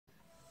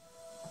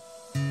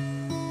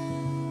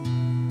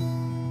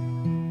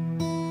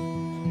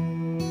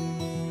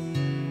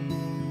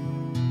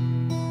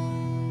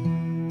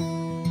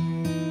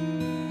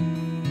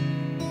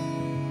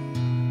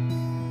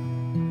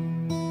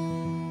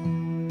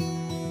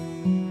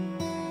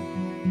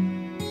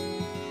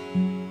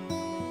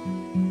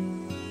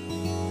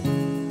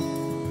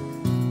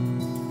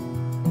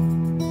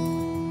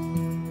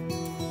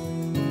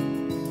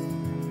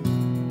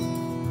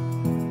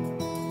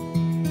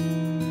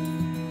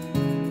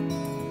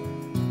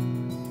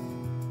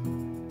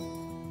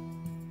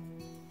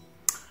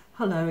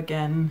Hello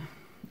again.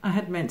 I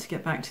had meant to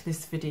get back to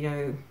this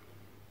video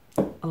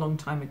a long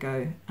time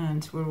ago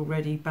and we're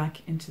already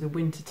back into the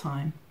winter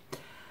time.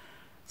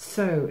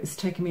 So it's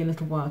taken me a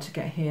little while to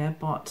get here,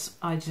 but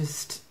I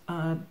just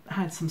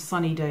had some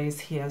sunny days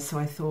here, so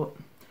I thought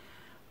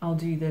I'll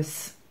do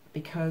this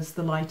because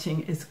the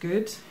lighting is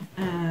good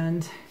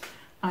and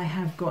I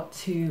have got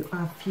to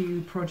a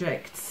few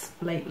projects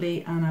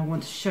lately and I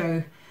want to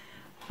show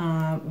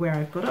where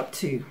I've got up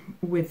to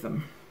with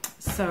them.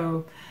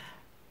 So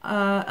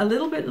a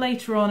little bit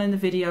later on in the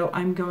video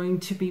I'm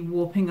going to be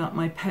warping up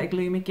my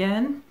pegloom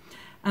again,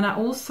 and I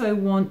also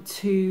want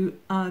to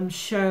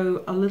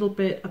show a little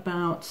bit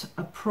about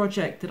a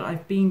project that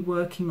I've been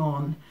working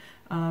on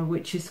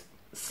which is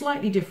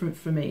slightly different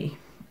for me.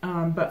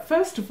 But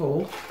first of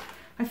all,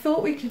 I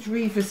thought we could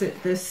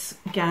revisit this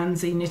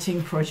Guernsey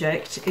knitting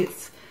project.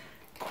 It's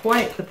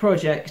quite the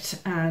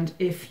project, and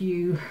if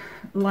you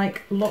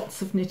like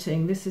lots of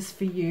knitting, this is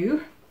for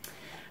you.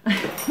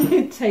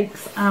 It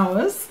takes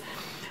hours,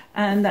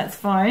 and that's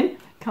fine.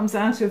 Comes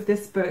out of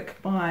this book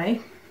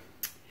by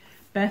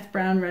Beth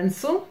Brown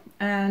Rensel,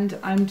 and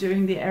I'm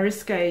doing the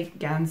Erisque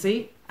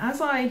Guernsey.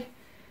 As I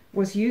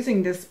was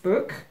using this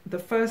book the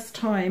first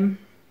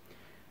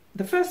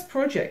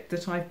project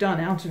that I've done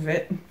out of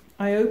it,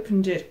 I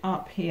opened it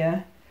up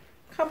here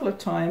a couple of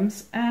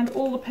times and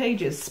all the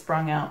pages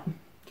sprung out.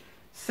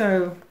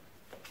 So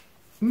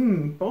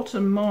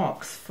bottom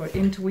marks for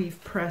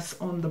interweave press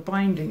on the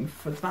binding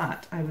for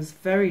that. I was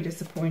very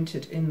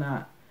disappointed in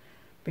that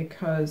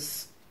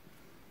because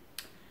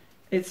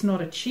it's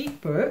not a cheap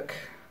book.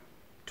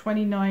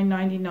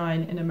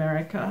 $29.99 in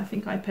America. I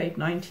think I paid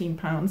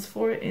 £19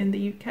 for it in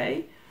the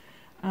UK.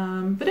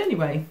 But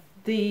anyway,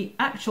 the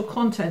actual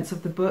contents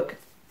of the book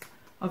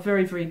are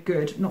very, very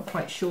good. Not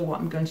quite sure what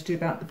I'm going to do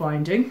about the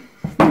binding.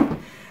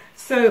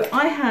 So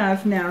I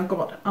have now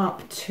got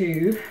up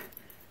to,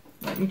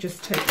 let me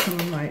just take some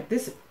of my,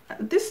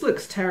 this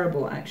looks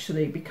terrible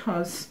actually,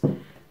 because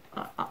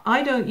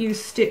I don't use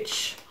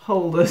stitch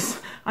holders.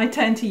 I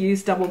tend to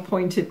use double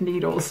pointed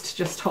needles to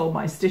just hold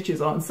my stitches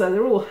on, so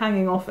they're all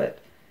hanging off it.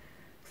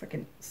 Looks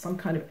like some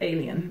kind of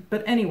alien.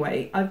 But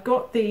anyway, I've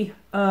got the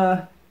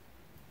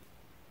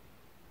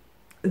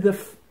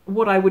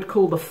what I would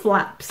call the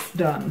flaps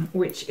done,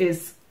 which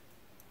is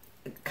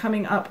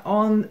coming up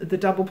on the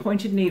double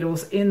pointed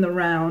needles in the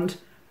round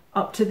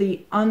up to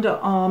the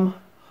underarm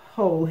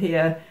hole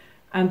here,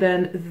 and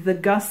then the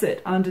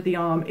gusset under the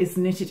arm is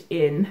knitted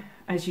in,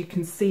 as you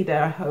can see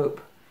there. I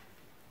hope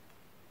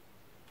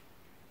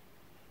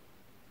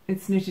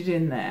it's knitted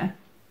in there.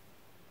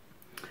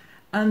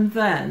 And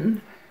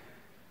then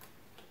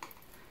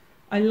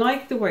I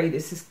like the way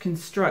this is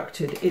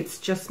constructed. It's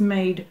just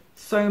made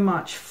so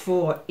much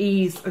for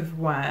ease of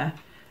wear.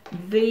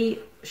 The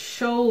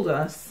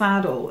shoulder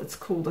saddle, it's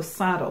called a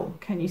saddle.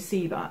 Can you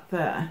see that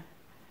there?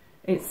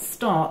 It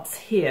starts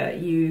here.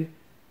 You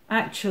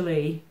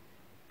actually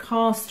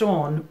cast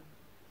on,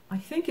 I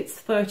think it's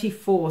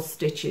 34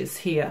 stitches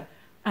here,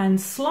 and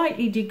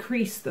slightly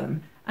decrease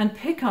them and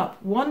pick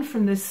up one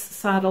from this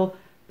saddle,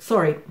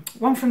 sorry,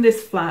 one from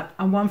this flap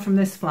and one from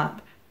this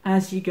flap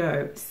as you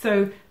go.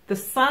 So the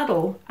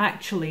saddle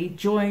actually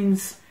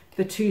joins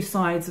the two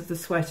sides of the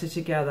sweater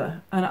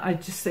together, and I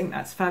just think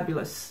that's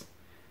fabulous.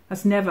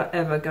 That's never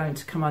ever going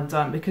to come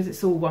undone because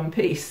it's all one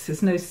piece,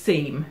 there's no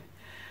seam.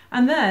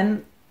 And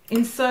then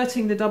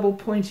inserting the double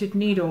pointed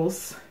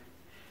needles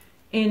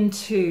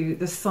into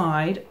the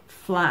side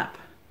flap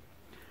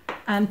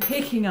and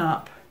picking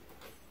up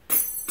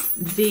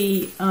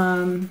the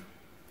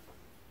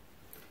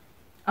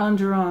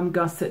underarm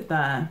gusset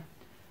there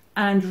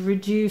and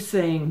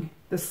reducing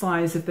the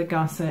size of the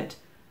gusset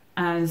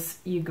as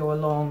you go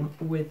along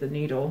with the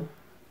needle,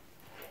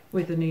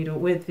 with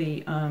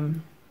the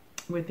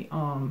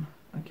arm.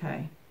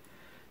 Okay,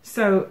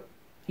 so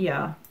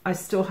yeah, I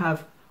still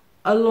have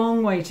a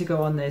long way to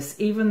go on this,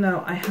 even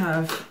though I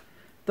have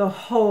the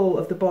whole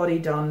of the body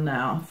done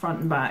now,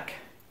 front and back,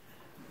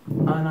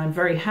 and I'm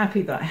very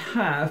happy that I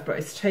have, but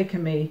it's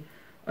taken me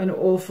an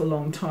awful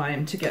long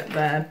time to get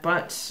there.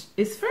 But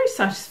it's very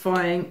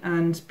satisfying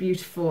and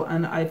beautiful,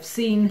 and I've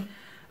seen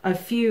a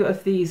few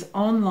of these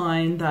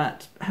online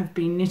that have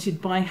been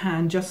knitted by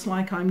hand just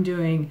like I'm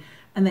doing,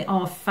 and they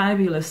are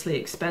fabulously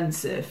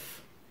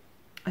expensive.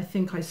 I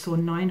think I saw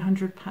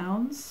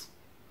 £900.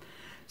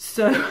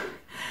 So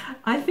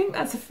I think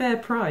that's a fair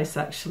price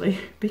actually,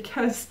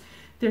 because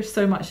there's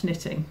so much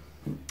knitting.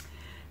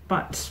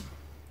 But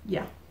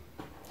yeah,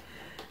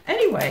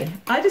 anyway,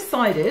 I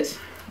decided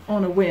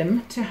on a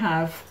whim to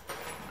have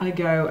a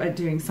go at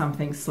doing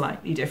something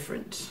slightly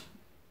different.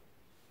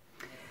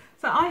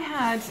 So I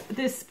had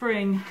this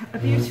spring a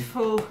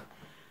beautiful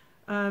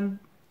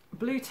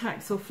blue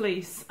taxel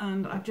fleece,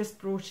 and I've just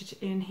brought it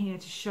in here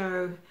to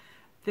show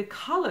the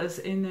colours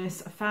in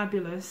this are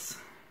fabulous.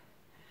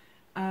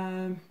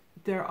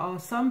 There are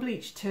some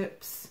bleach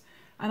tips,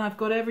 and I've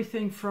got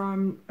everything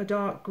from a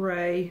dark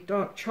grey,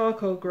 dark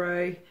charcoal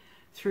grey,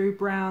 through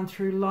brown,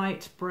 through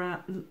light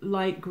brown,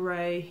 light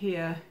grey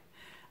here.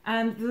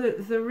 And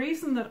the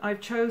reason that I've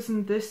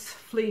chosen this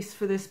fleece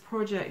for this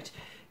project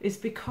is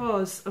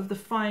because of the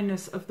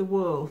fineness of the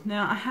wool.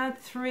 Now, I had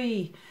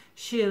 3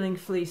 shearling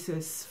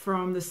fleeces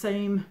from the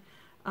same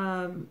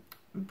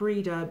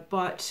breeder,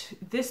 but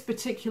this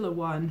particular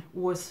one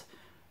was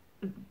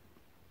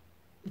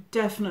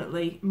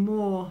definitely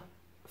more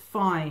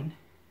fine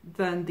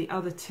than the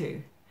other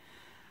 2.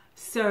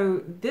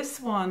 So this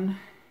one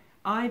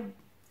I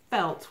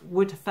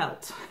would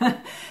felt.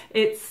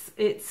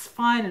 it's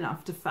fine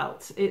enough to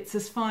felt. It's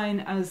as fine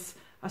as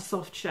a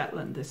soft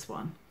Shetland, this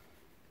one.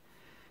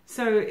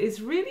 So it's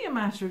really a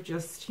matter of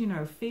just, you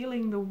know,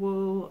 feeling the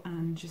wool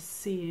and just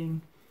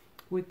seeing,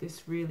 would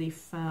this really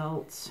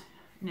felt?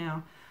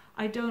 Now,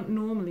 I don't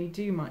normally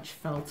do much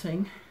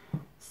felting,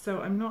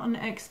 so I'm not an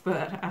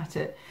expert at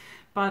it,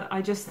 but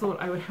I just thought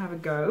I would have a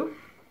go.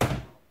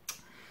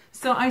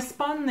 So I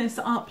spun this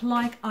up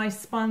like I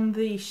spun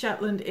the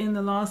Shetland in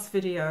the last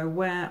video,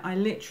 where I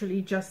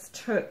literally just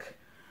took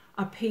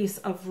a piece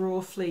of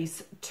raw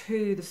fleece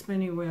to the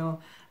spinning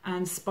wheel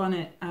and spun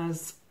it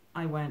as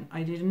I went.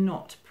 I did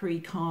not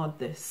pre-card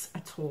this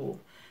at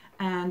all.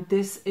 And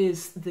this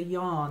is the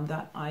yarn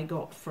that I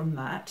got from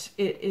that.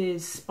 It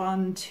is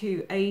spun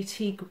to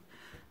 80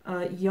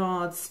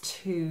 yards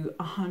to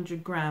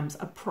 100 grams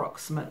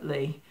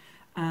approximately.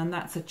 And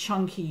that's a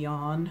chunky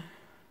yarn.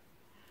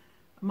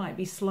 Might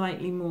be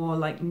slightly more,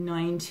 like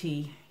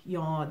 90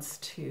 yards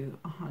to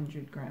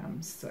 100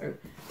 grams. So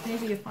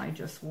maybe if I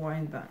just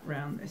wind that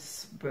round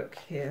this book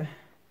here,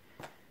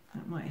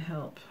 that might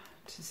help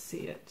to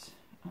see it.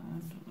 I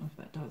don't know if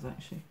that does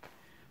actually,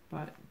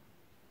 but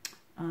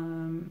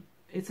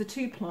it's a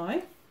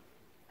 2-ply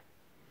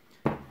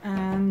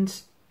and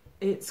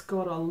it's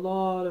got a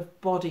lot of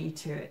body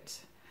to it,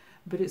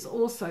 but it's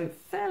also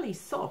fairly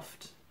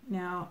soft.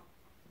 Now,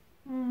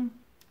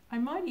 I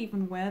might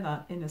even wear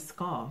that in a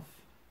scarf.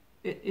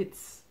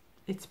 It's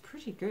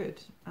pretty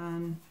good.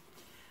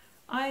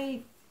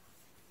 I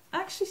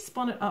actually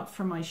spun it up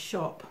from my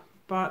shop,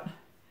 but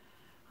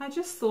I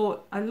just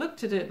thought, I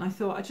looked at it and I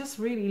thought, I just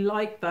really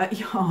like that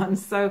yarn,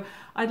 so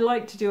I'd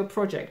like to do a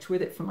project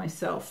with it for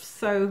myself.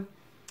 So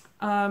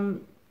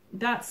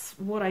that's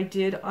what I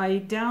did.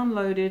 I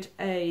downloaded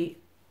a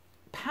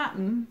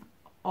pattern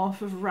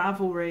off of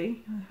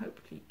Ravelry. I hope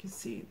you can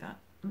see that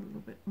a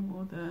little bit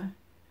more there.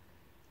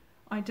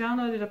 I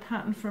downloaded a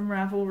pattern from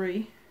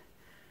Ravelry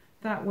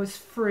that was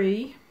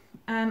free,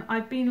 and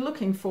I've been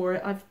looking for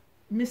it. I've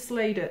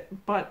mislaid it,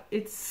 but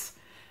it's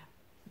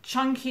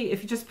chunky.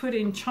 If you just put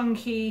in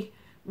chunky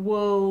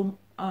wool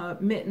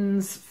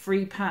mittens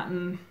free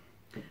pattern,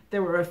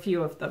 there were a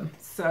few of them.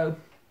 So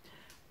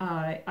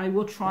I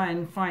will try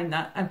and find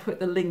that and put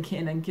the link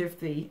in and give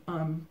the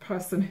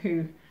person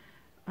who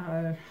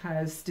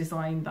has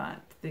designed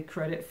that the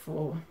credit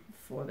for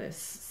this.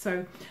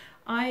 So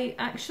I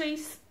actually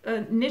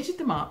knitted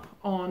them up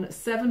on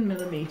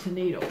 7mm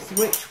needles,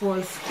 which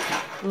was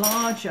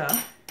larger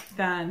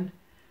than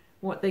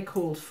what they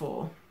called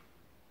for.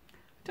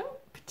 I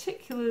don't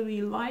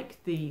particularly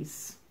like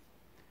these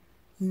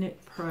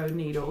Knit Pro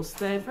needles.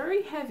 They're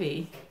very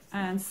heavy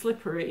and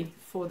slippery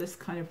for this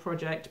kind of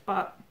project,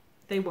 but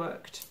they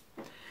worked.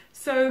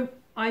 So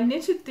I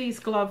knitted these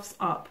gloves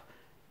up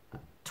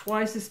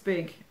twice as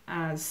big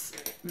as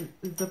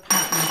the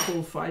pattern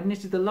called for. I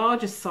knitted the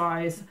largest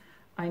size.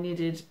 I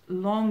knitted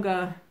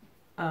longer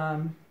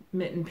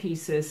mitten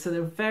pieces, so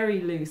they're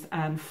very loose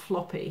and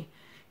floppy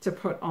to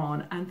put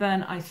on, and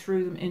then I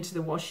threw them into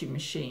the washing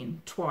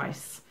machine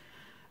twice.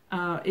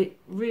 It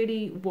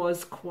really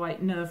was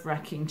quite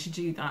nerve-wracking to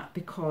do that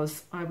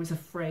because I was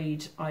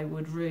afraid I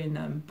would ruin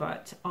them,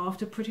 but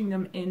after putting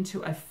them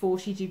into a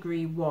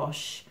 40-degree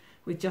wash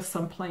with just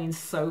some plain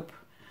soap,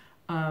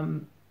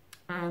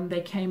 and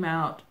they came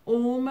out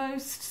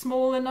almost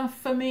small enough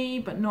for me,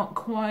 but not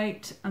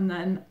quite. And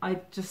then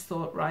I just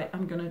thought, right,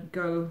 I'm gonna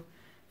go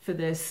for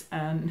this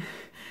and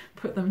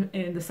put them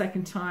in the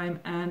second time.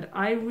 And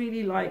I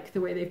really like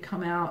the way they've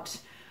come out.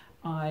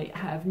 I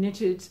have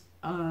knitted,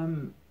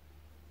 I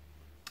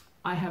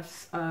have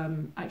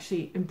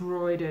actually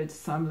embroidered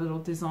some little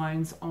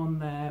designs on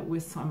there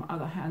with some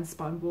other hand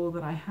spun wool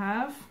that I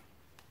have.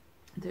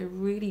 They're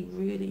really,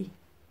 really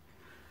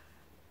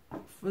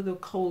for the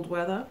cold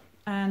weather.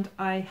 And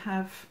I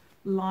have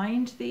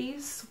lined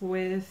these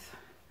with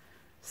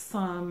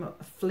some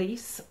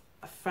fleece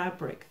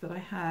fabric that I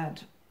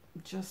had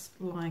just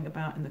lying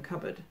about in the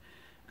cupboard,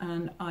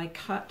 and I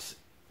cut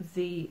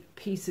the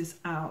pieces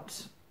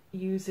out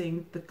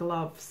using the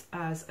gloves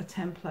as a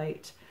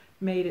template,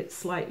 made it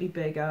slightly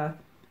bigger,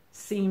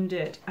 seamed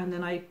it, and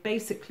then I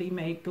basically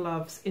made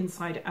gloves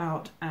inside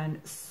out and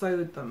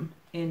sewed them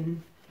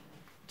in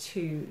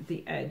to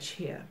the edge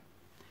here,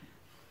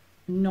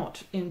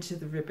 not into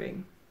the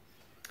ribbing.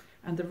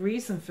 And the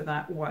reason for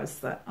that was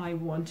that I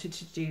wanted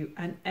to do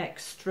an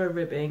extra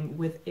ribbing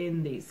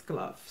within these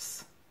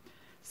gloves.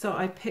 So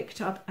I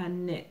picked up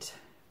and knit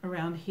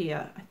around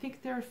here. I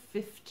think there are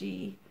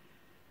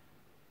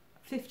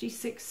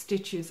 56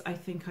 stitches. I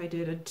think I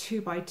did a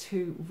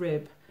 2x2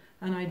 rib,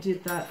 and I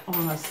did that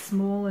on a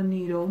smaller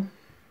needle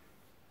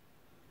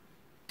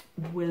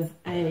with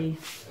a,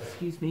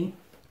 excuse me,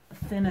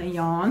 thinner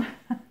yarn.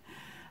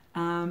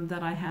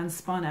 that I hand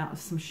spun out of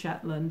some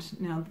Shetland.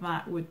 Now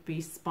that would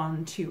be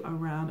spun to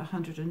around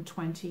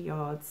 120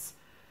 yards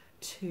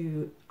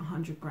to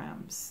 100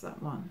 grams,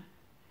 that one.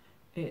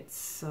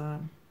 It's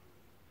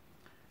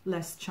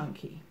less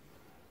chunky,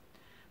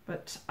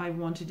 but I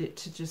wanted it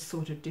to just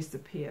sort of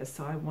disappear,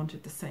 so I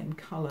wanted the same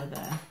color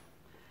there.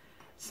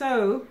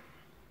 So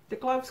the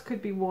gloves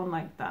could be worn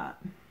like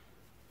that.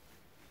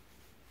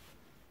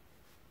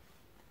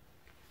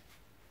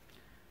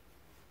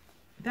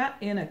 That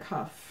inner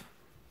cuff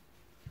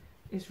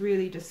is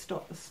really to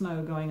stop the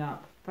snow going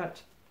up,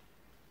 but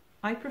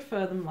I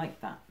prefer them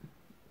like that.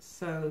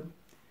 So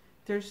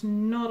there's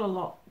not a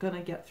lot going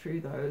to get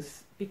through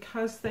those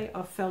because they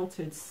are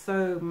felted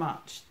so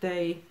much.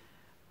 They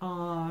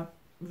are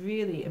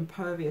really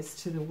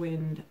impervious to the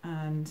wind,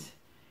 and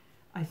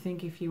I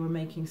think if you were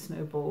making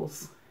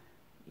snowballs,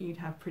 you'd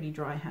have pretty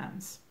dry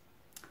hands.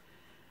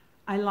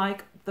 I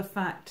like the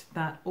fact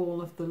that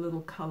all of the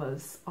little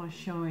colors are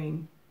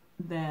showing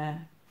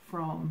there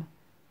from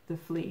the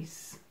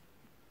fleece.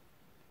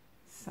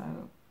 So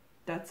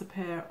that's a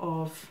pair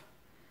of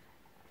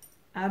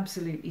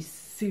absolutely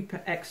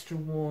super extra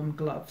warm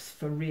gloves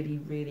for really,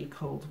 really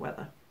cold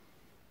weather.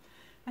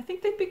 I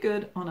think they'd be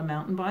good on a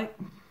mountain bike.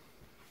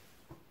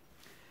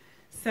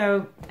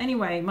 So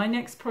anyway, my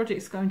next project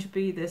is going to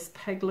be this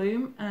peg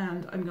loom,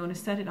 and I'm going to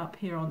set it up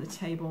here on the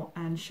table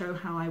and show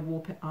how I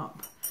warp it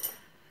up,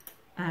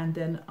 and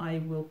then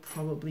I will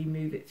probably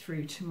move it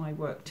through to my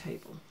work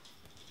table.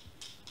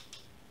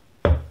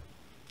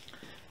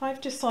 I've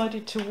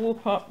decided to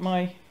warp up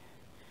my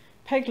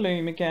peg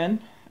loom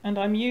again, and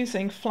I'm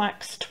using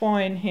flax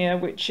twine here,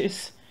 which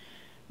is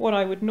what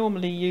I would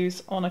normally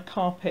use on a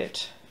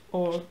carpet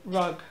or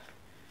rug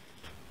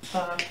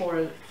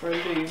for a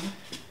loom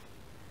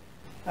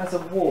as a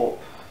warp.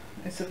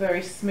 It's a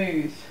very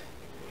smooth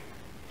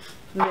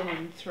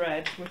linen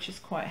thread which is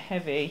quite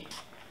heavy,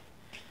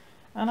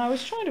 and I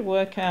was trying to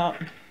work out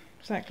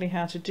exactly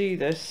how to do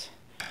this,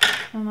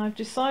 and I've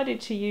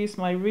decided to use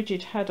my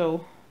rigid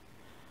heddle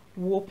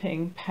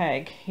warping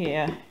peg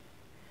here,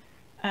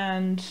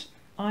 and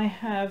I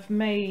have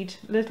made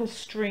little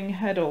string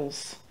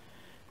heddles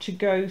to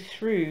go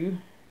through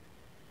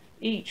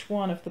each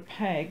one of the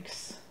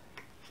pegs,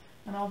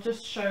 and I'll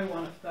just show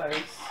one of those.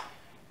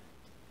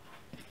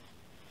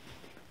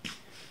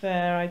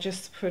 There, I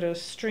just put a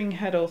string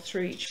heddle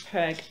through each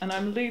peg, and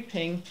I'm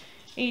looping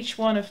each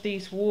one of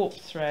these warp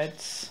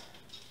threads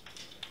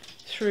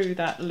through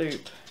that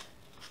loop.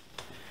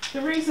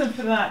 The reason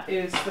for that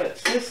is that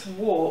this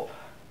warp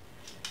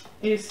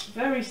is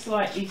very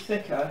slightly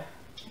thicker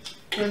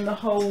than the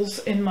holes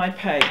in my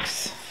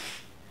pegs.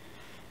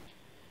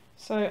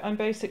 So I'm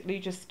basically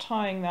just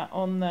tying that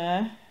on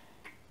there.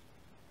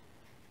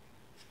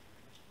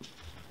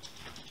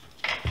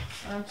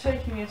 I'm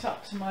taking it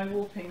up to my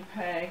warping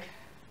peg,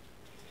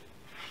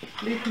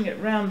 looping it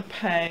round the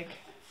peg,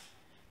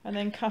 and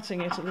then cutting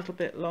it a little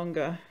bit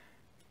longer.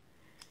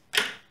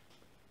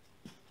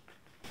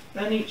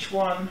 Then each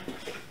one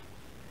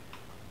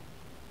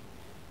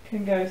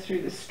can go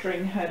through the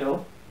string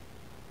heddle.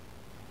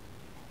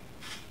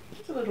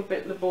 It's a little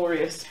bit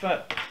laborious,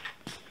 but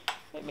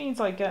it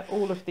means I get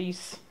all of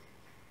these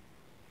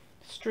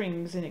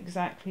strings in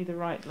exactly the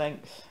right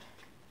length.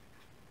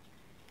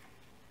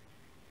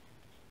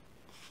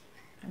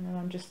 And then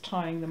I'm just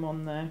tying them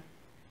on there.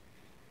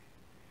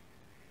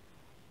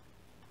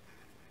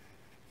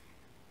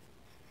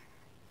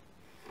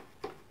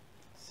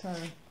 So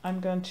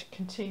I'm going to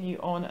continue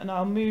on, and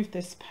I'll move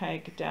this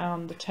peg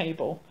down the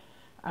table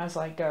as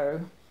I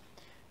go,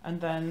 and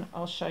then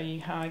I'll show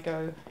you how I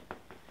go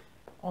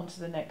on to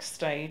the next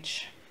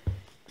stage.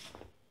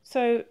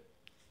 So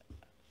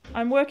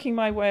I'm working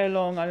my way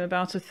along. I'm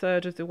about a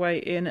third of the way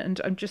in, and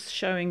I'm just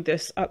showing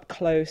this up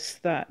close,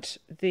 that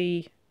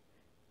the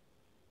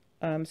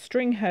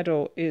string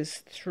heddle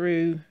is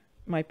through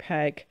my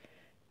peg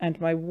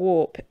and my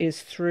warp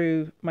is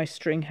through my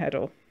string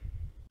heddle.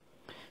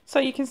 So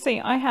you can see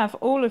I have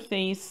all of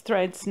these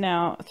threads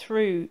now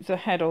through the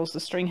heddles, the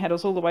string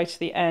heddles, all the way to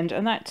the end,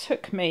 and that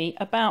took me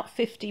about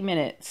 50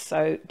 minutes,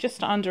 so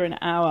just under an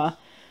hour.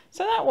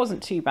 So that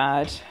wasn't too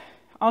bad.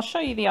 I'll show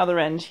you the other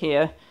end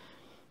here.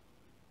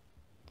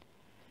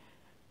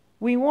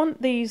 We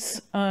want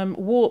these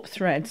warp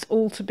threads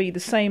all to be the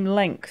same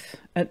length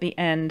at the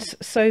end,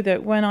 so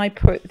that when I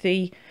put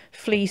the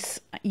fleece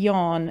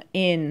yarn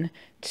in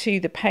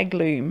to the peg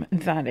loom,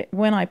 that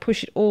when I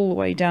push it all the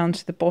way down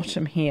to the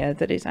bottom here,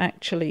 that it's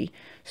actually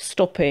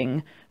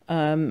stopping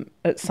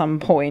at some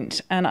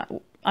point. And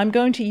I'm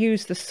going to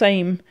use the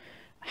same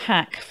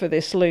hack for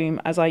this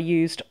loom as I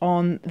used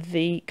on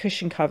the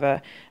cushion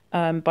cover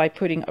by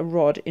putting a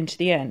rod into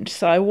the end.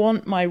 So I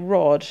want my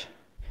rod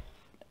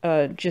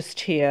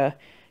just here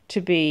to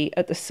be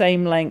at the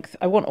same length.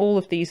 I want all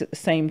of these at the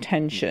same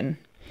tension.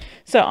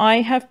 So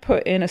I have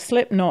put in a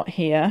slip knot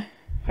here,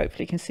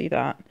 hopefully you can see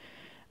that,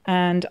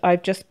 and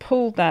I've just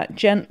pulled that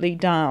gently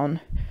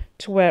down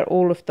to where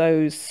all of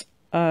those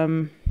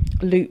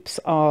loops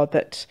are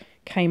that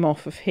came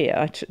off of here.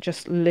 I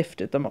just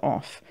lifted them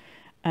off,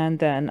 and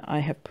then I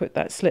have put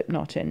that slip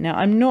knot in. Now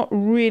I'm not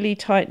really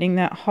tightening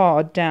that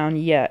hard down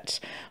yet.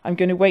 I'm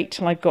going to wait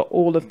till I've got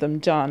all of them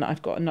done.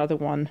 I've got another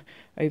one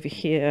over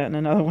here and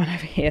another one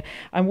over here.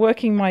 I'm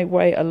working my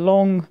way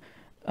along,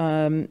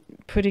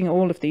 putting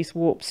all of these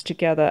warps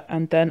together,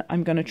 and then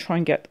I'm going to try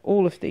and get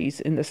all of these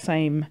in the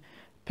same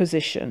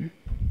position.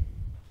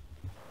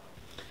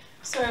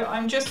 So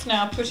I'm just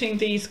now putting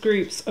these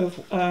groups of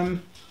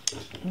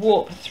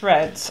warp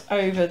threads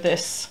over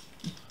this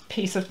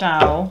piece of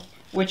dowel,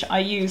 which I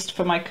used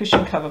for my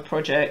cushion cover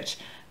project.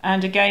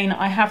 And again,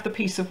 I have the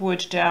piece of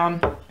wood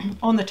down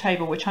on the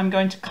table, which I'm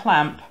going to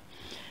clamp.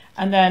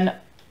 And then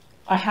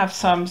I have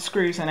some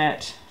screws in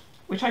it,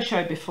 which I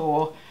showed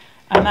before,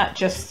 and that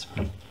just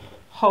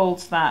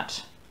holds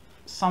that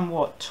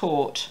somewhat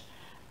taut.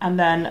 And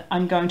then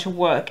I'm going to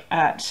work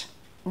at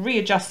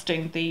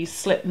readjusting these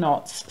slip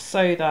knots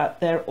so that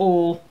they're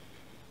all,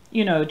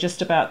 you know,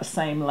 just about the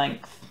same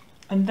length.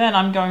 And then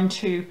I'm going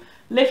to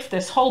lift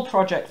this whole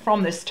project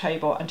from this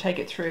table and take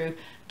it through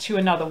to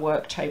another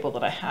work table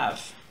that I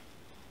have.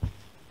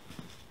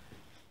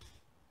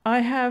 I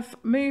have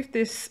moved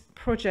this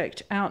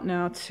project out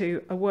now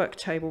to a work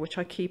table which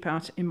I keep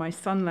out in my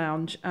sun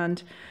lounge,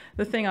 and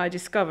the thing I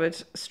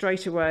discovered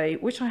straight away,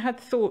 which I had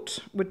thought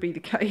would be the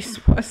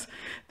case, was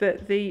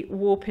that the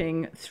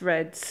warping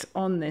threads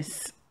on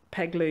this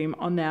peg loom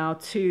are now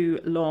too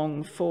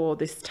long for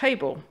this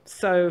table.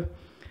 So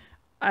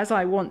as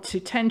I want to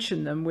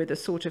tension them with a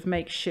sort of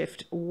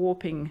makeshift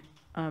warping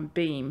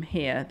beam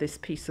here, this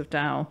piece of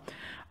dowel,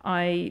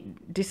 I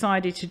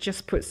decided to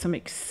just put some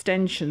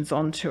extensions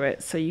onto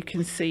it. So you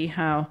can see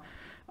how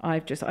I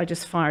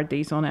just fired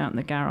these on out in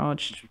the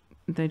garage.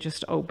 They're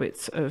just old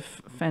bits of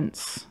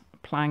fence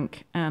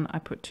plank, and I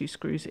put 2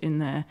 screws in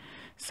there.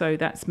 So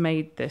that's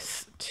made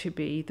this to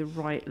be the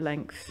right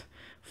length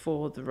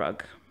for the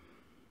rug.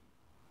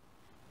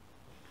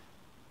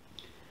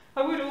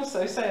 I would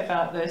also say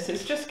about this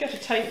is just get a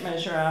tape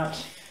measure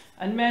out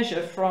and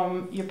measure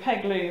from your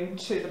peg loom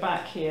to the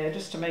back here,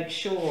 just to make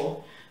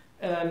sure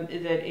that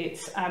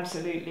it's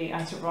absolutely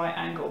at a right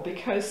angle,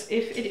 because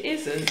if it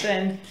isn't,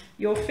 then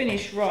your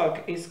finished rug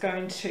is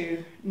going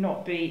to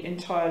not be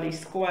entirely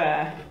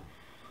square.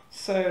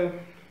 So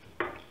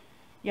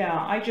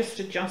yeah, I just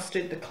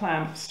adjusted the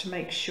clamps to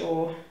make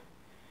sure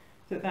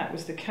that that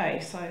was the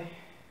case.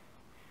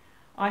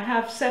 I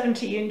have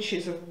 70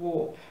 inches of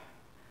warp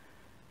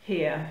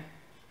here,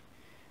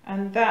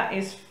 and that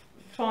is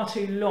far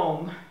too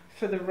long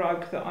for the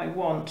rug that I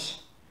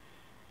want,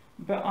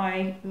 but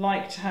I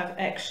like to have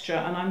extra,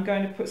 and I'm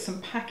going to put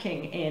some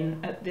packing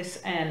in at this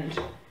end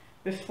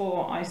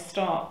before I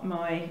start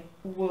my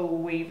wool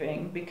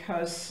weaving,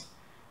 because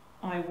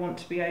I want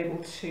to be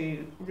able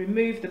to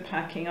remove the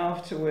packing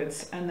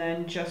afterwards and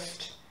then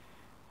just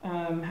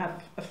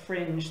have a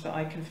fringe that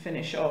I can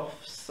finish off.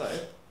 So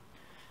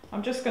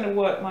I'm just going to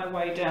work my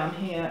way down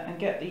here and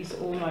get these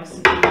all nice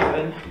and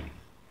even.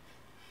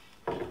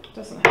 It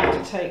doesn't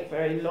have to take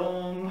very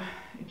long,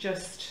 it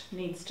just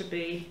needs to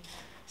be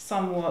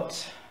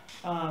somewhat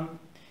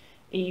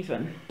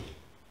even.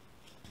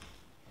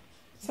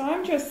 So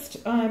I'm just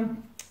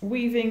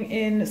weaving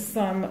in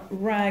some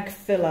rag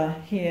filler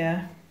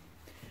here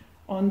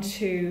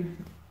onto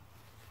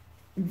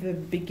the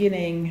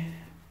beginning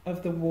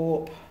of the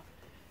warp.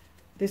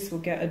 This will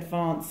get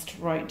advanced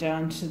right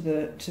down to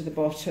the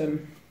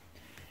bottom,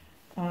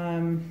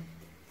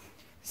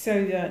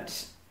 so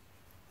that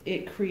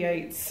it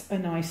creates a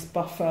nice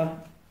buffer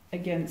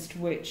against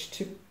which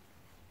to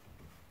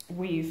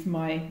weave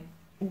my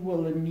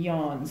woolen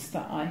yarns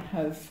that I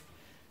have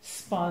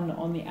spun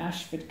on the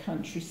Ashford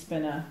Country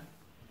Spinner.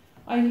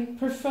 I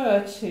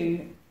prefer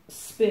to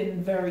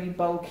spin very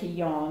bulky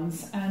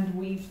yarns and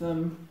weave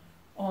them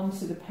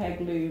onto the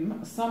peg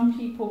loom. Some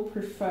people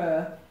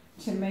prefer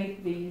to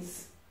make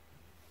these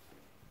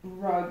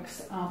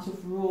rugs out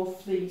of raw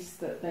fleece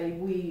that they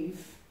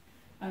weave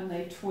and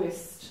they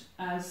twist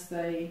as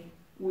they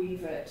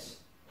weave it,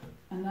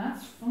 and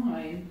that's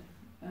fine.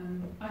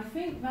 I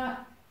think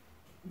that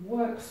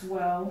works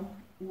well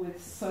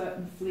with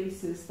certain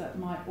fleeces that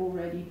might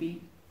already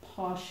be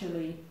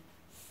partially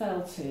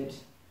felted,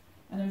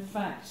 and in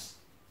fact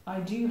I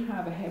do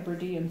have a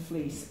Hebridean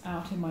fleece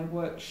out in my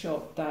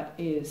workshop that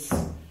is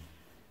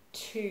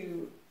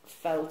too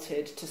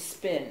felted to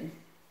spin,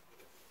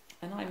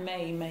 and I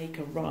may make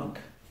a rug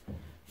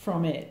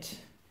from it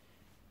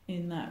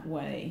in that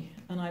way,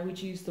 and I would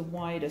use the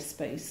wider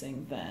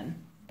spacing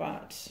then.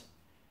 But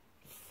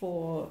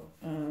for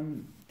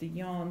the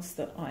yarns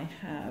that I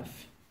have,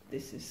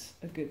 this is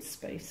a good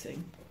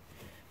spacing.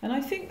 And I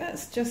think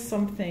that's just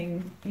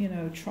something, you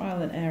know,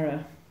 trial and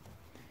error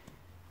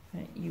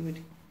that you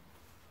would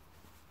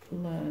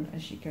learn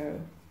as you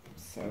go.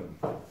 So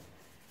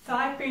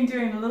I've been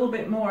doing a little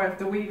bit more of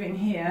the weaving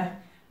here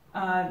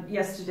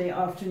yesterday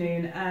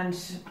afternoon, and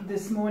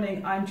this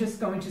morning I'm just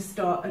going to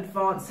start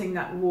advancing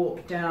that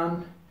warp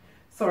down,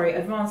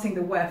 advancing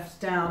the weft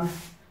down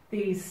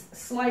these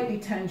slightly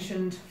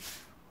tensioned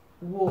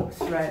warp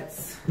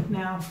threads.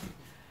 Now,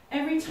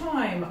 every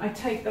time I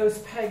take those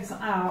pegs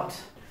out,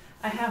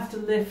 I have to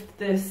lift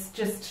this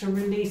just to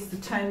release the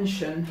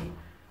tension.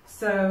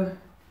 So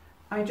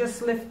I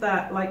just lift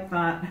that like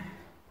that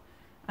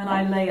and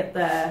I lay it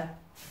there.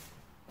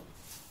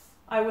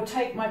 I will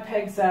take my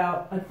pegs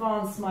out,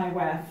 advance my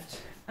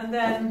weft, and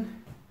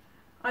then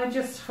I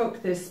just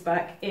hook this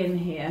back in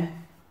here.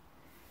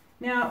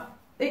 Now,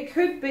 it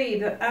could be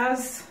that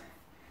as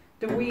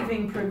the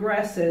weaving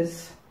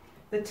progresses,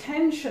 the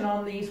tension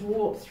on these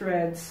warp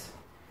threads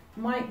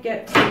might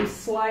get to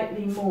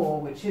slightly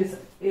more, which is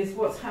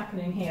what's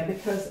happening here,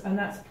 and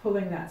that's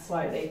pulling that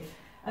slightly.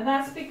 And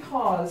that's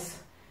because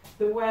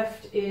the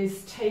weft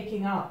is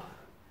taking up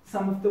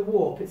some of the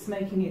warp. It's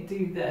making it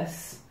do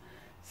this.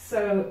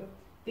 So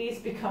these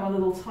become a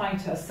little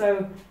tighter.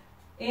 So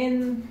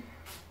in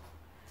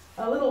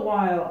a little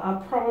while,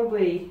 I'll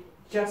probably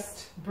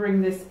just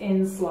bring this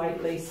in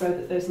slightly so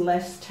that there's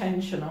less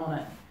tension on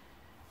it.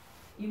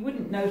 You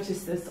wouldn't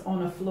notice this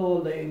on a floor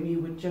loom. You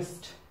would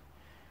just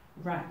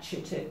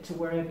ratchet it to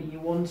wherever you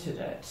wanted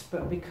it.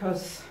 But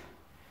because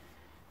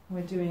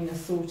we're doing a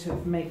sort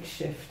of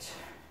makeshift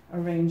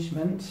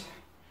arrangement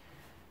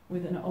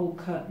with an old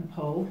curtain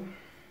pole,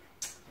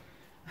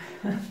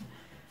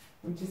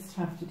 we just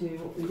have to do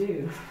what we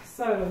do.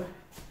 So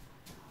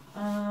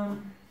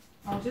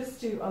I'll just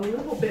do a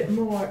little bit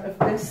more of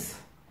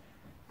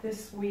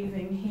this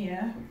weaving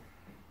here.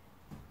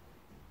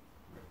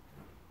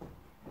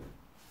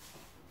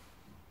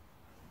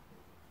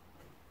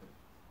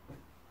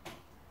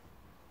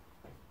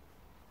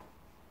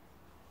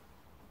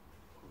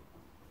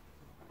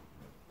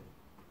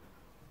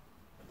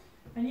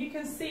 And you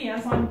can see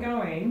as I'm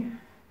going,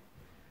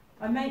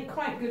 I make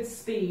quite good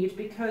speed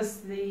because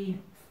the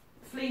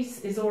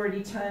fleece is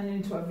already turned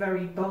into a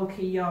very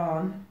bulky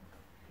yarn.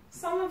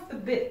 Some of the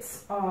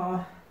bits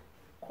are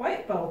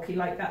quite bulky,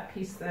 like that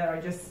piece there I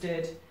just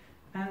did,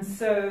 and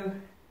so,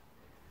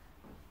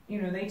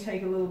 you know, they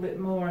take a little bit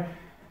more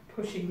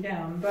pushing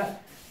down,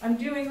 but I'm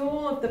doing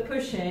all of the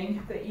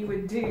pushing that you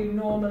would do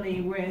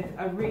normally with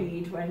a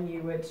reed when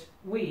you would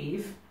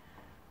weave.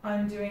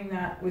 I'm doing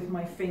that with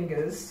my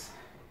fingers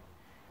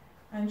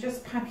and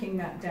just packing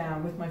that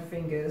down with my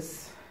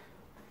fingers.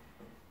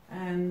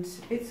 And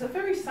it's a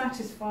very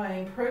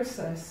satisfying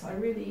process. I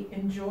really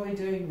enjoy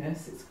doing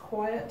this. It's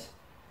quiet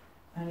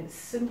and it's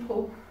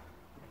simple.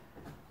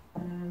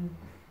 And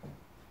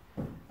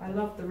I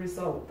love the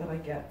result that I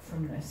get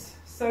from this.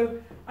 So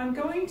I'm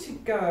going to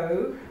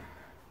go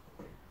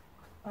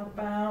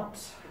about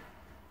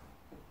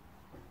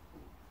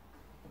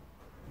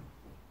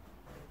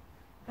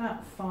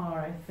that far,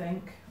 I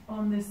think,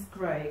 on this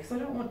grey, because I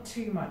don't want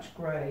too much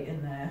grey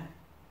in there.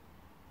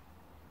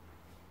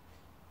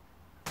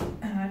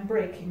 And I'm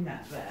breaking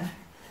that there.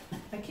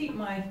 I keep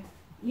my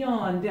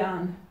yarn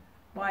down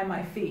by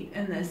my feet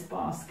in this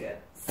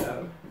basket.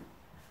 So,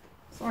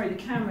 sorry, the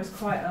camera's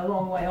quite a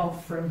long way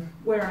off from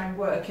where I'm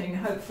working.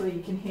 Hopefully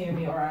you can hear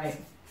me all right.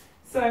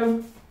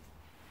 So,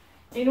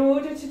 in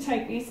order to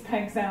take these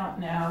pegs out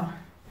now,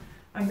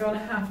 I'm going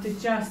to have to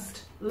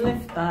just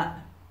lift that,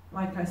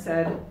 like I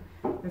said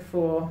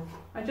before.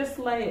 I just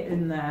lay it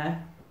in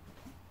there,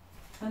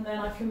 and then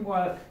I can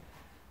work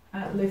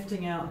at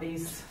lifting out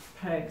these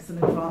pegs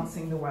and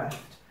advancing the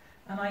weft.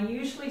 And I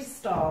usually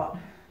start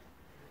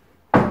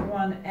at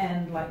one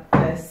end like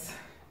this.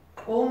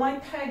 All my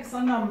pegs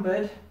are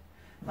numbered,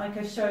 like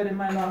I showed in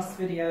my last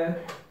video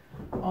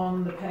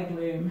on the peg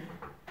loom,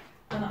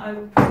 and I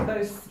will put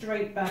those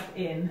straight back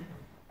in,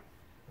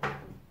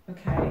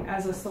 okay,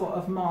 as a sort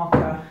of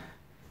marker,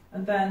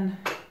 and then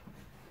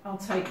I'll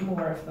take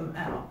more of them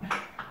out.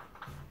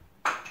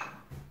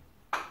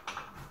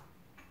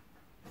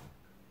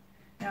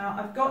 Now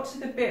I've got to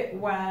the bit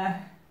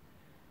where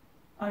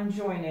I'm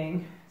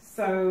joining,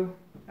 so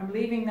I'm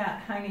leaving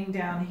that hanging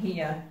down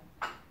here,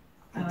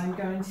 and I'm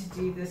going to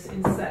do this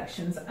in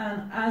sections,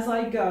 and as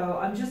I go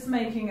I'm just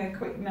making a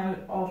quick note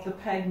of the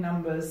peg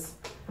numbers,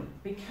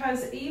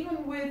 because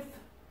even with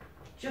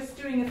just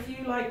doing a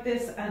few like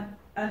this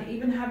and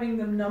even having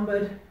them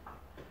numbered,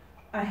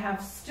 I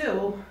have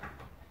still,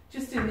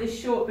 just in this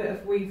short bit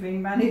of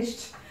weaving,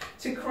 managed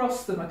to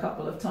cross them a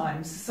couple of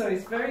times. So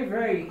it's very,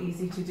 very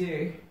easy to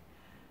do,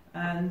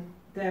 and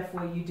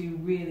therefore you do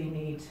really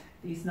need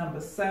these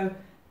numbers. So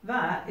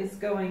that is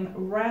going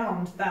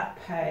round that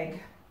peg.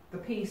 The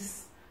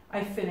piece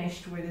I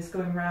finished with is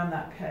going round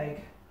that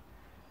peg.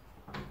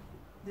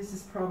 This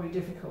is probably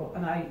difficult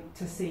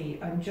to see.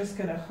 I'm just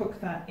going to hook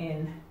that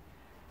in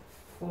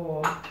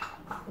for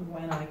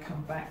when I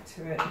come back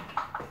to it.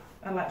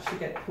 I'll actually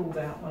get pulled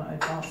out when I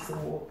advance the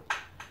warp.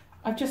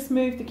 I've just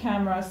moved the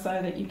camera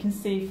so that you can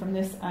see from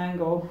this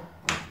angle.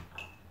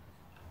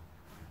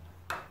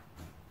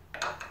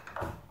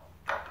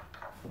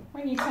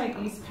 When you take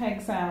these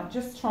pegs out,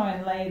 just try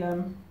and lay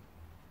them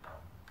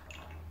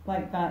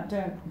like that.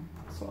 Don't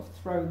sort of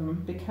throw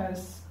them,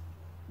 because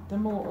the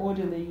more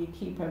orderly you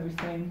keep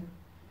everything,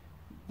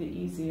 the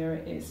easier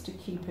it is to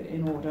keep it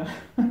in order.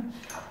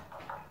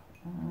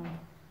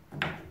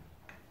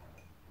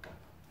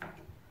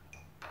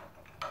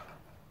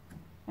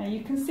 Now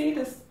you can see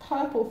this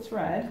purple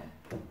thread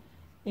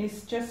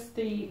is just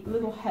the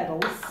little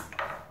heddles,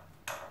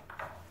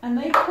 and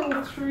they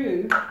pull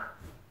through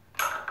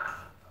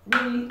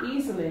really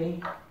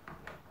easily.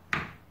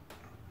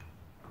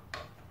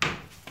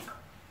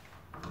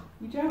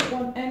 You don't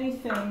want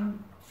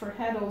anything for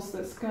heddles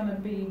that's going to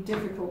be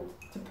difficult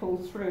to pull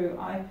through.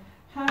 I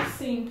have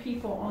seen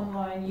people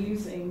online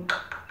using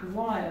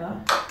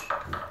wire,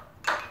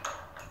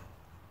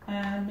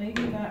 and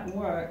maybe that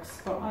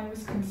works, but I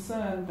was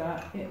concerned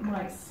that it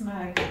might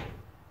snag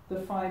the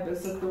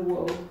fibres of the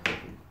wool,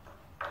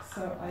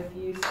 so I've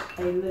used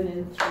a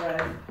linen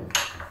thread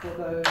for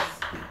those.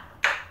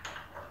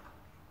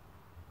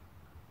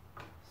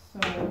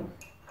 So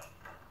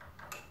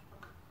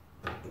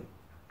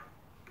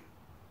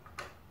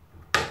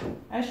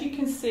as you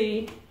can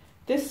see,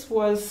 this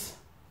was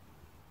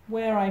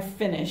where I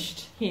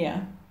finished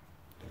here.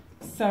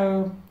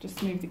 So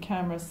just move the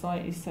camera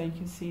slightly so you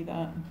can see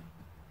that.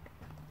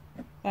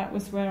 That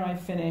was where I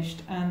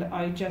finished, and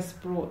I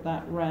just brought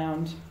that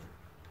round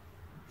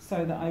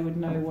so that I would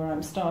know where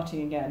I'm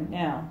starting again.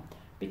 Now,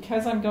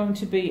 because I'm going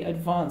to be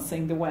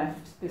advancing the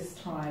weft this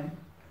time,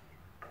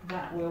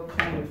 that will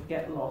kind of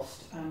get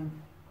lost and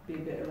be a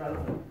bit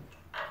irrelevant.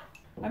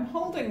 I'm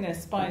holding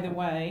this, by the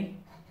way,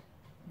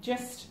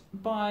 just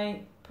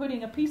by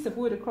putting a piece of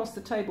wood across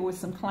the table with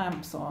some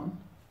clamps on.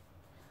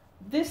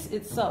 This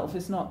itself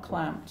is not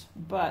clamped,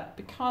 but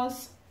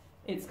because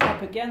it's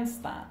up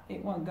against that,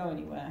 it won't go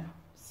anywhere.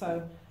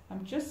 So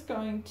I'm just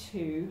going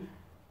to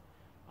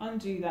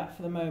undo that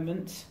for the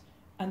moment,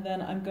 and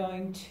then I'm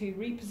going to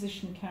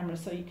reposition the camera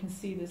so you can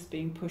see this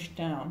being pushed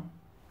down.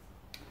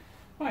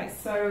 Right,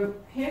 so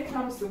here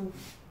comes the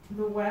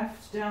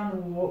weft down the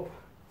warp.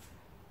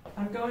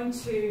 I'm going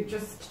to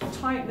just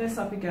tighten this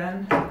up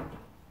again.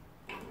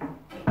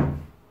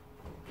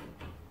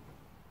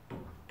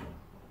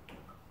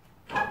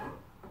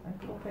 I'm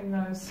popping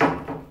those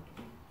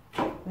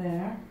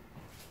there.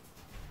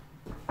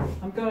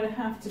 I'm going to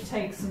have to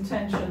take some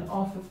tension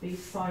off of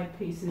these side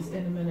pieces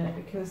in a minute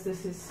because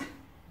this is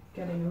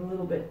getting a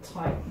little bit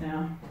tight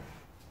now.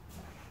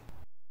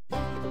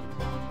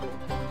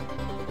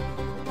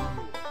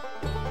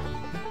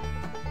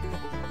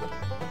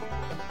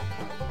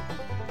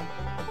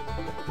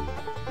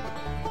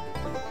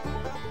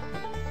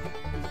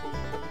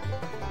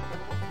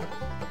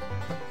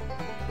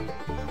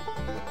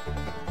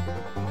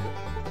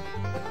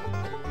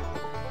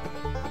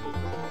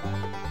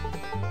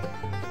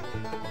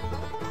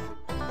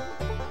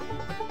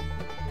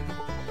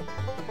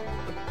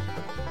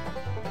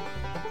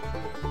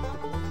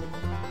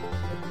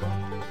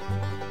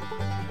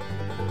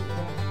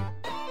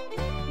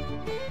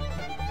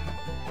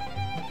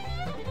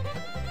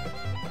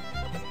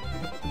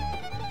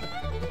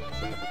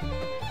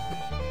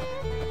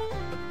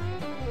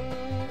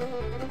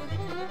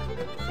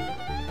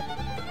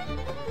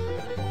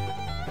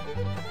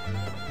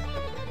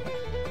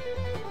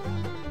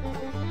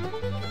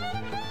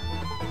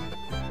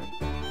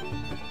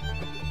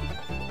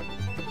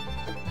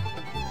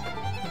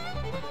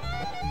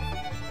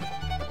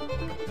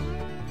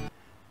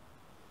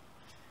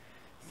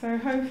 So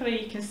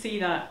hopefully you can see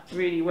that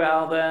really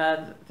well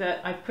there,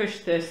 that I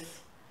pushed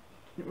this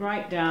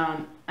right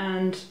down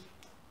and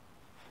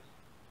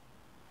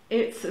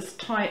it's as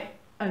tight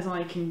as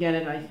I can get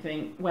it, I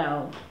think.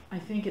 Well, I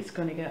think it's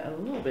going to get a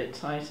little bit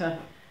tighter,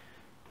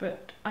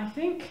 but I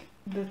think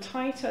the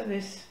tighter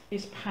this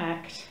is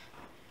packed,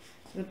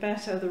 the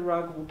better the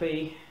rug will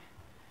be.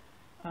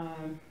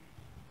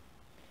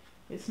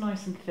 It's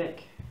nice and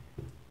thick,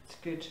 it's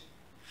good,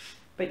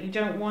 but you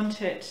don't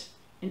want it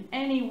in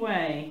any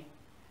way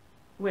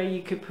where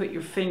you could put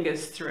your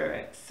fingers through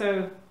it.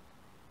 So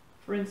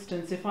for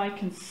instance, if I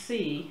can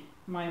see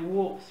my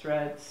warp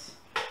threads,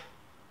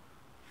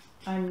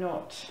 I'm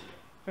not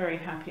very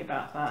happy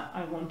about that.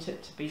 I want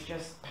it to be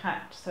just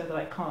packed so that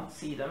I can't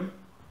see them.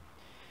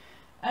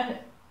 And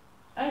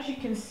as you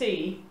can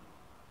see,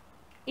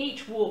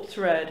 each warp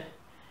thread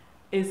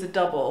is a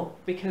double,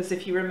 because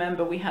if you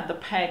remember, we had the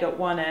peg at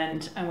one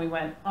end and we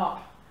went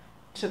up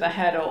to the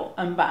heddle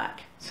and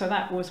back. So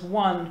that was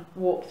one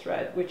warp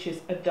thread, which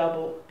is a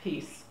double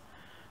piece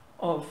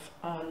of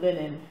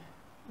linen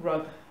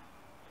rug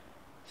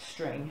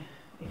string,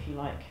 if you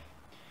like.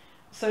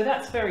 So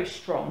that's very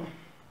strong,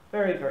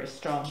 very, very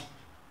strong.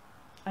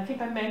 I think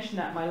I mentioned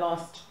that in my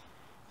last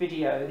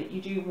video, that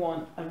you do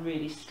want a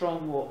really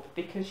strong warp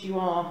because you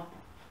are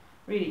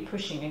really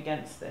pushing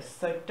against this.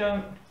 So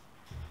don't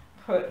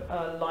put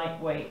a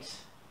lightweight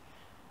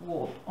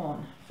warp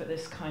on for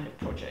this kind of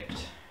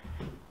project.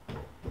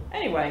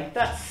 Anyway,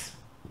 that's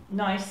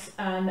nice,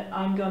 and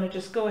I'm going to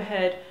just go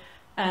ahead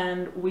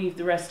and weave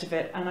the rest of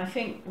it. And I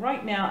think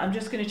right now I'm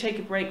just going to take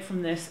a break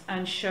from this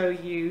and show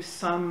you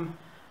some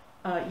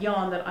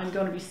yarn that I'm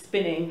going to be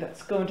spinning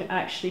that's going to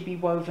actually be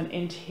woven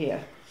into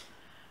here.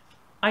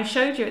 I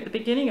showed you at the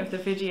beginning of the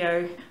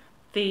video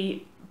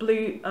the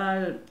blue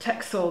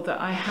textile that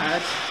I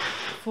had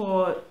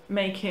for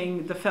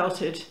making the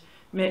felted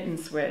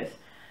mittens with,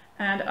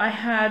 and I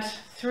had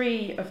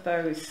 3 of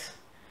those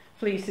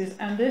fleeces,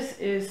 and this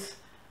is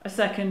a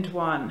second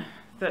one.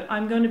 that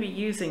I'm going to be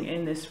using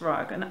in this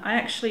rug, and I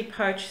actually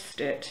purchased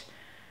it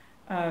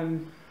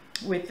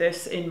with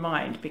this in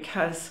mind,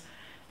 because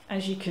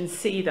as you can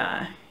see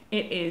there,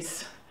 it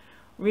is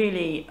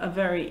really a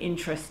very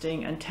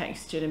interesting and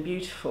textured and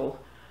beautiful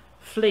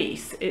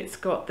fleece. It's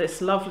got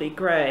this lovely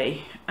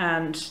grey,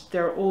 and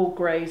there are all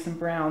greys and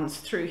browns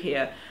through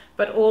here,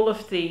 but all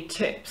of the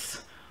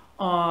tips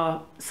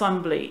are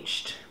sun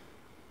bleached.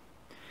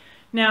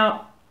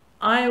 Now,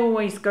 I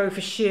always go for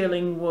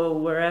shearling wool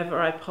wherever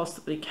I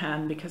possibly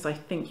can, because I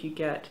think you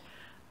get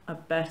a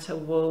better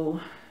wool,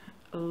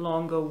 a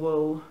longer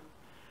wool,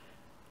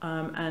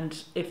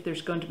 and if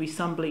there's going to be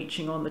sun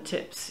bleaching on the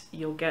tips,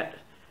 you'll get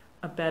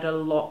a better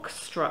lock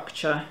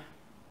structure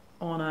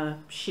on a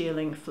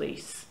shearling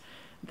fleece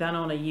than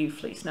on a ewe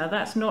fleece. Now,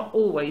 that's not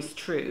always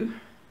true.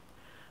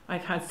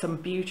 I've had some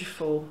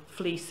beautiful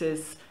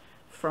fleeces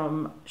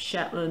from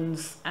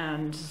Shetlands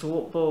and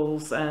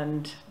Zortballs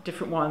and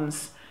different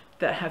ones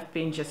that have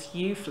been just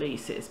ewe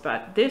fleeces,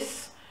 but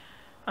this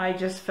I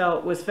just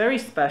felt was very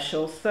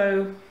special.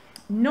 So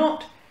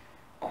not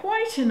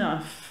quite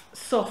enough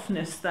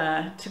softness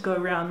there to go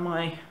around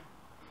my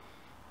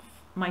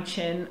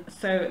chin,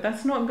 so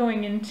that's not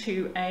going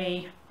into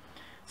a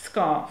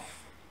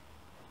scarf.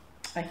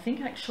 I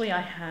think actually I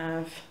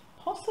have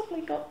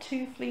possibly got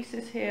 2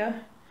 fleeces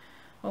here,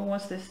 or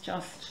was this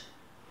just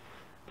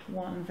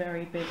one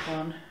very big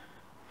one?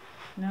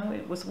 No,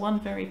 it was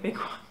one very big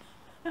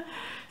one.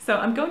 So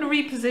I'm going to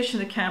reposition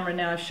the camera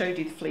now. I've showed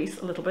you the fleece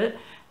a little bit,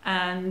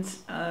 and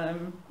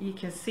you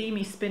can see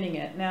me spinning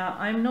it. Now,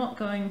 I'm not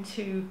going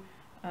to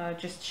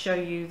just show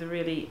you the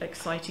really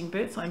exciting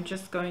bits. I'm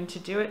just going to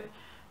do it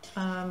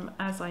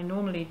as I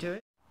normally do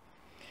it.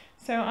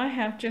 So I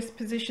have just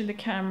positioned the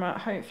camera,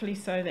 hopefully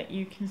so that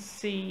you can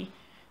see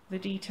the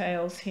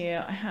details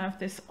here. I have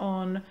this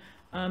on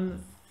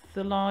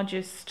the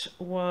largest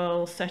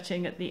whirl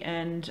setting at the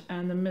end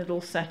and the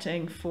middle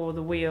setting for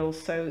the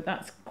wheels, so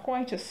that's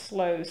quite a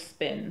slow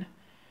spin.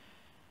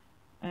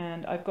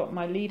 And I've got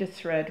my leader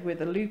thread with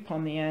a loop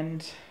on the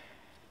end,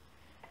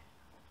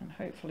 and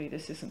hopefully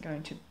this isn't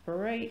going to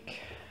break.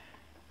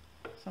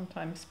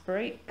 Sometimes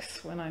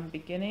breaks when I'm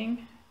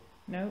beginning.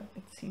 No,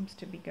 it seems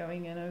to be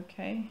going in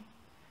okay.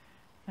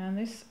 And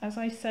this, as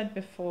I said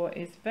before,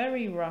 is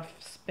very rough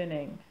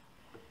spinning,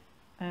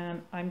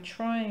 and I'm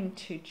trying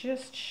to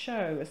just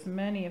show as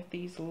many of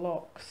these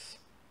locks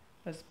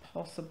as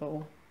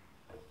possible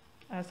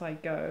as I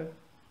go.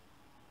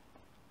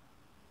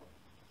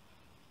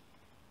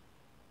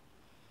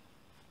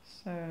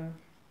 So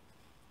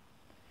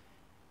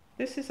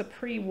this is a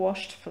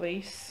pre-washed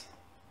fleece.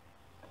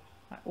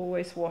 I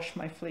always wash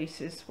my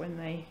fleeces when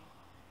they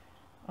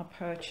are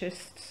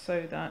purchased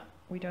so that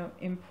we don't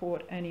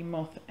import any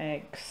moth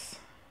eggs.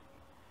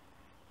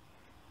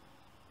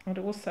 And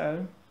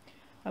also,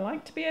 I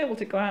like to be able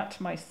to go out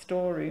to my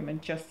storeroom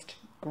and just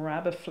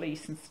grab a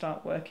fleece and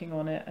start working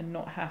on it, and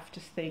not have to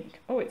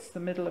think, oh, it's the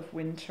middle of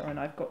winter and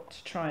I've got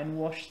to try and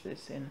wash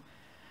this in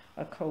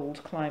a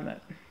cold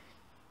climate.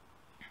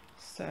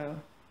 So,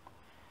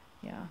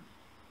 yeah.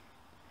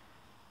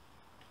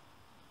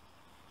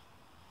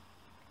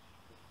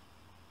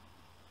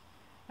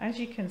 As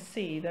you can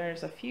see,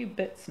 there's a few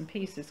bits and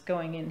pieces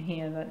going in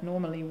here that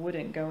normally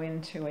wouldn't go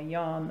into a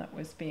yarn that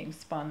was being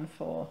spun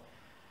for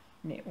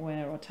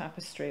knitwear or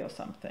tapestry or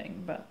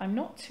something, but I'm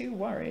not too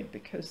worried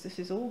because this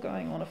is all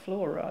going on a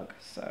floor rug,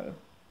 so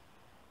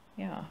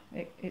yeah,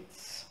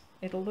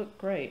 it'll look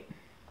great.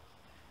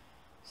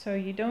 So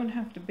you don't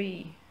have to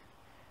be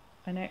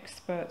an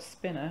expert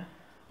spinner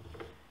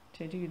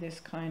to do this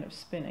kind of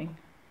spinning.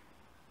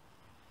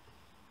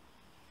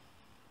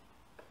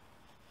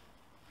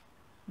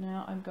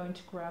 Now I'm going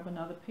to grab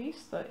another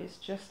piece that is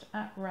just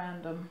at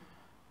random.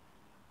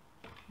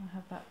 I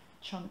have that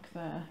chunk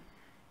there.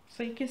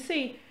 So you can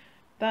see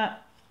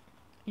that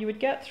you would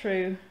get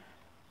through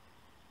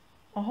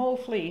a whole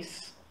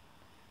fleece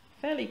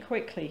fairly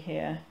quickly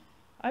here.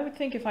 I would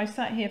think if I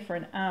sat here for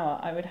an hour,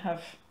 I would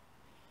have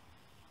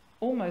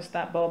almost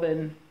that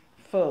bobbin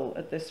full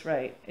at this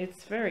rate.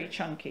 It's very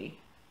chunky.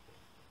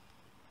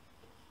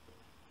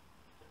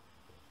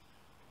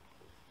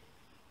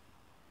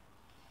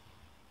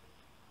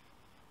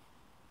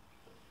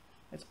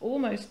 It's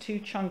almost too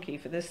chunky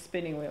for this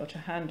spinning wheel to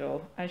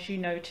handle. As you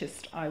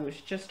noticed, I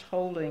was just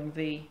holding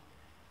the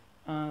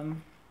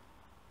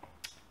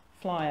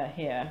flyer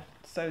here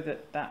so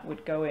that that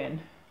would go in,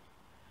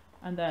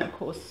 and then of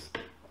course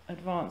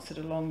advance it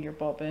along your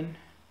bobbin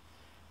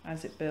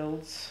as it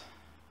builds.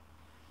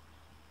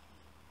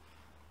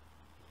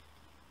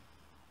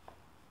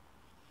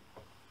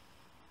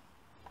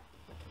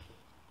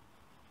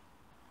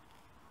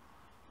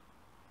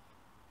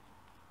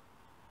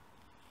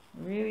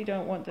 Really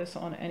don't want this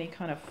on any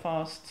kind of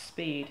fast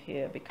speed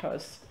here,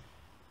 because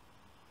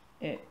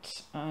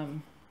it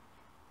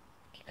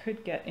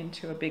could get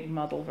into a big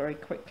muddle very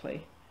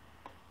quickly.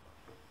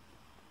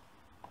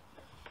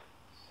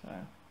 So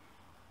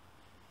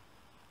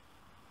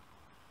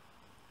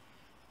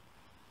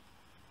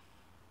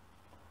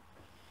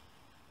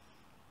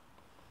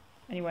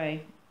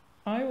anyway,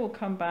 I will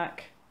come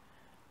back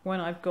when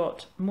I've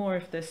got more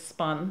of this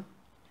spun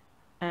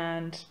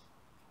and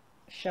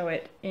show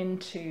it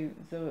into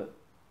the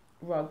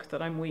rug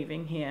that I'm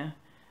weaving here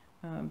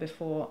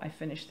before I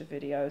finish the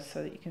video,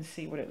 so that you can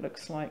see what it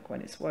looks like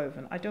when it's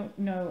woven. I don't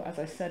know, as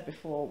I said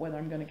before, whether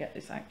I'm going to get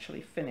this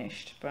actually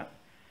finished, but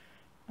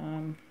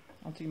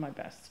I'll do my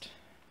best.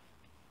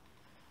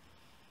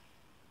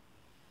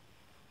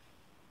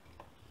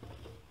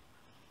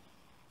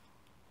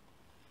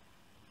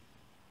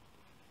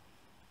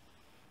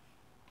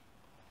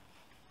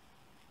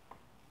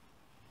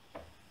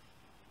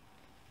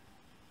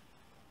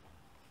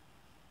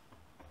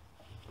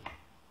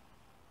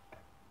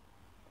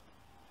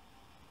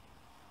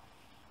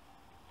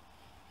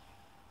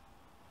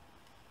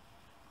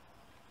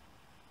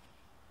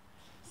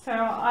 So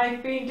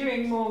I've been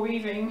doing more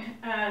weaving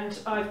and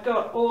I've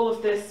got all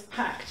of this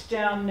packed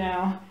down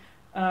now,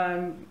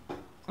 and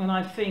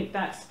I think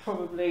that's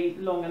probably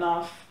long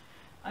enough.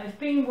 I've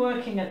been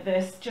working at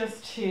this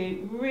just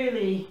to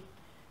really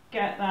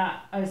get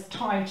that as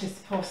tight as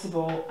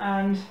possible,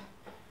 and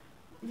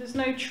there's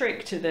no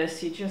trick to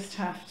this. You just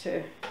have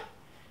to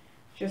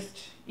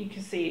you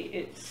can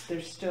see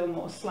there's still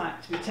more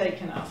slack to be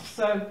taken off.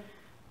 So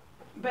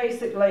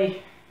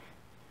basically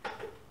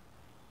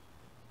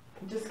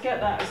just get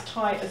that as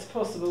tight as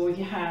possible with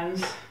your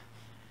hands,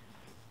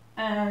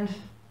 and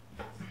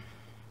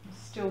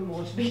still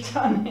more to be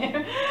done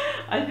here.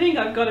 I think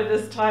I've got it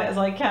as tight as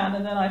I can,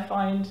 and then I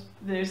find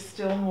there's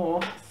still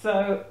more.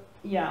 So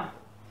yeah,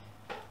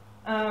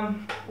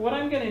 what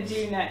I'm going to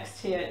do next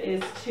here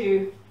is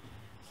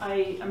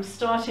I'm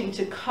starting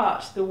to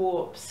cut the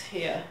warps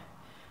here.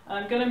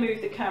 I'm going to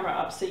move the camera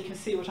up so you can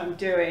see what I'm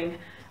doing,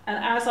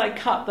 and as I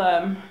cut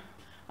them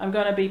I'm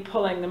going to be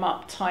pulling them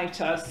up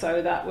tighter,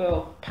 so that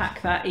will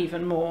pack that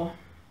even more.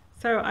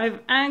 So I've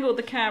angled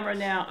the camera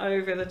now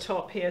over the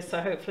top here, so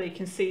hopefully you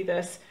can see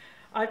this.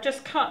 I've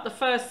just cut the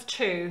first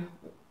 2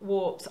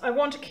 warps. I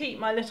want to keep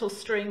my little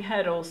string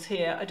heddles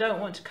here. I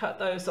don't want to cut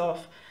those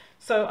off.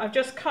 So I've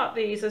just cut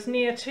these as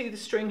near to the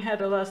string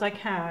heddle as I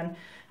can,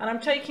 and I'm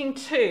taking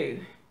 2.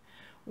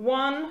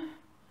 One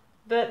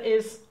that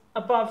is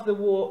above the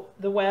warp,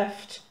 the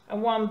weft,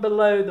 and one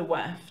below the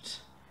weft.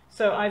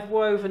 So I've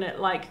woven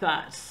it like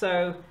that,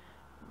 so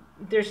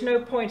there's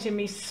no point in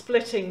me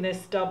splitting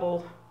this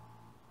double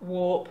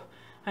warp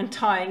and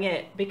tying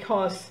it,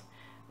 because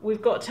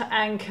we've got to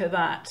anchor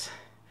that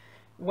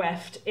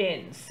weft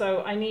in.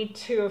 So I need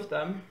 2 of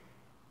them.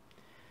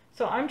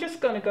 So I'm just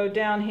going to go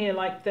down here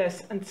like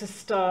this and to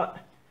start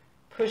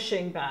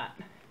pushing that.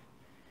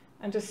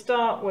 And to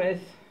start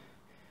with,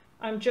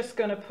 I'm just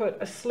going to put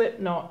a slip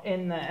knot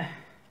in there.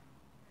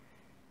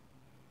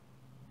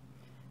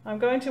 I'm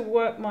going to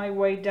work my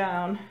way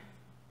down,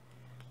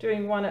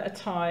 doing one at a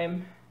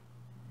time.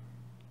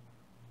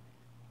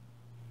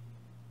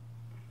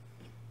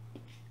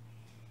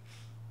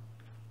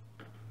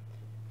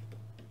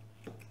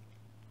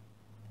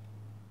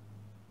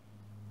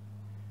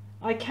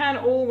 I can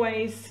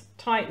always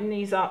tighten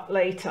these up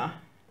later.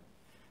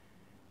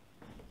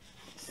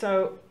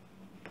 So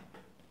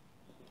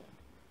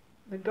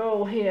the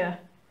goal here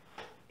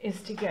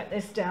is to get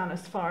this down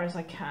as far as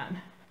I can.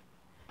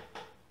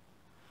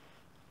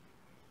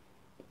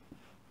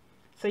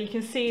 So you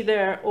can see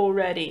there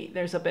already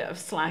there's a bit of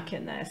slack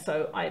in there,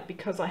 so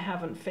because I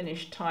haven't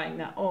finished tying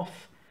that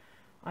off,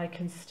 I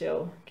can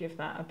still give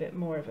that a bit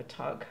more of a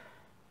tug.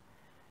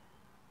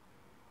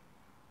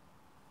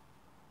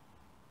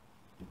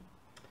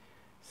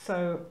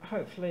 So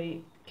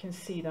hopefully you can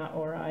see that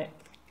all right.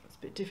 It's a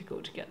bit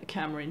difficult to get the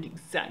camera in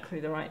exactly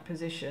the right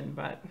position,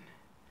 but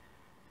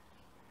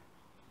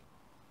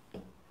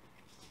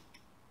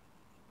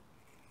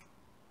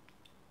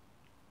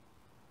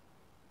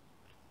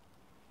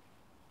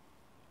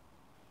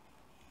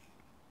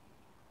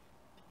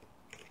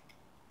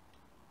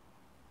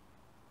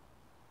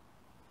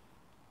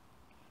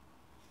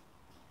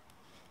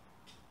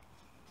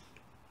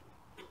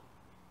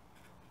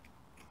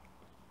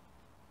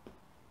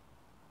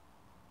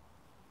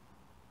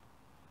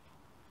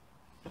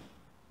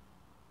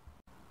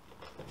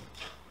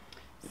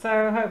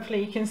so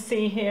hopefully you can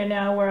see here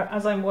now where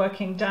as I'm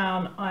working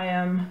down, I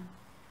am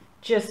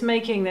just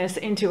making this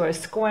into a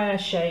square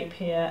shape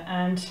here,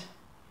 and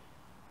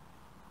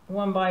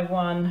one by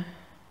one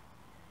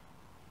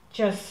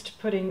just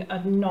putting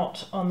a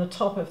knot on the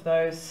top of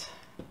those.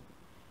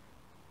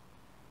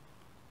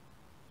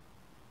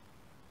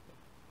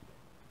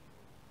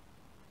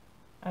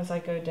 As I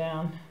go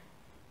down.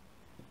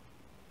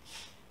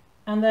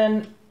 And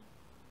then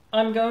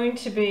I'm going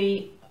to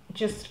be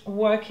just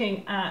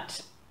working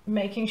at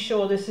making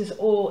sure this is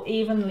all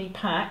evenly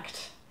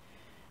packed,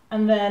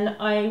 and then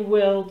I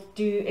will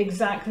do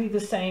exactly the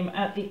same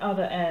at the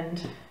other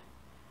end.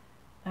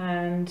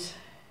 And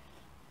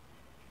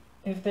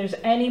if there's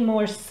any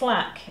more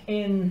slack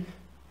in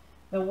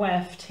the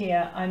weft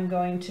here, I'm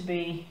going to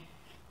be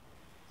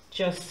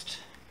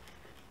just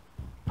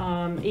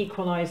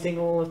equalizing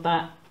all of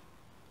that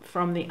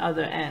from the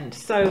other end.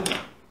 So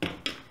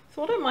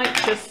thought I might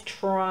just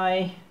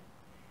try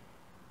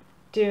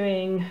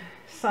doing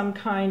some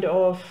kind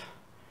of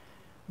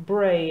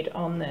braid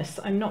on this.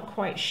 I'm not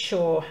quite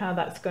sure how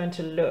that's going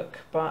to look,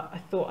 but I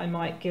thought I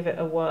might give it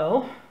a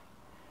whirl.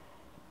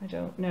 I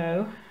don't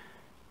know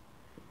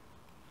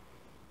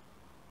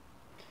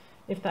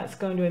if that's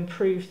going to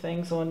improve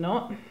things or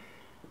not.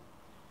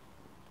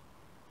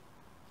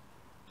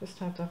 Just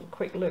have to have a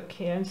quick look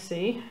here and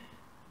see.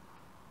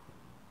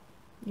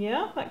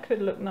 Yeah, that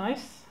could look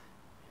nice,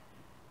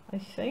 I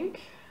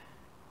think.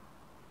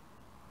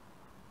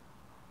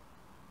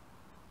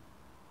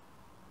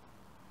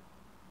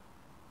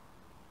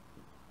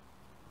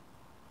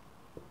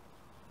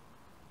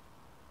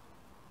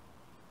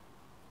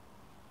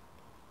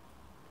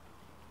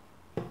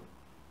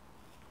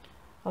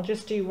 I'll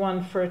just do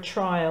one for a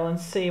trial and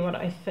see what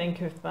I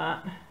think of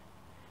that.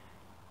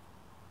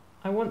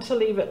 I want to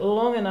leave it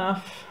long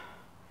enough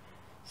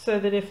so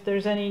that if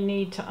there's any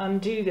need to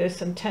undo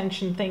this and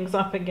tension things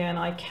up again,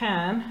 I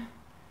can.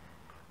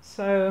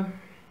 So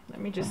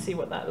let me just see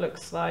what that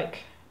looks like.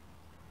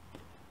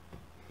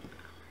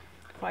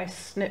 If I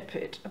snip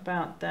it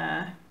about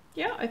there.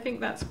 Yeah, I think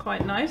that's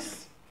quite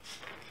nice.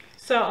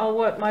 So I'll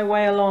work my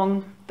way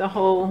along the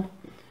whole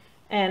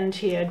end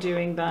here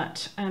doing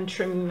that and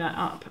trimming that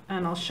up,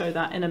 and I'll show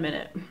that in a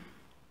minute.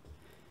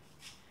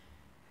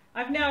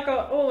 I've now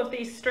got all of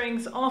these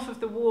strings off of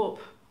the warp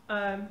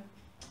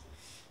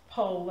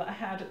pole that I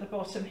had at the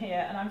bottom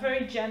here, and I'm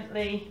very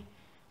gently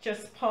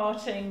just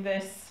parting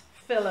this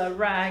filler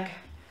rag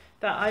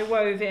that I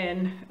wove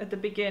in at the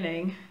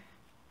beginning.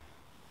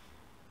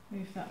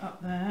 Move that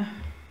up there.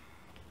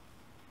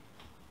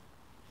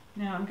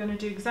 Now I'm going to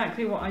do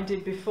exactly what I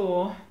did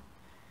before,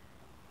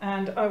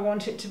 and I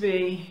want it to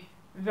be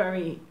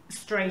very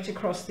straight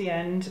across the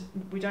end.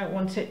 We don't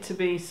want it to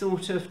be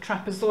sort of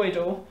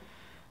trapezoidal,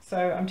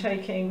 so I'm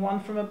taking one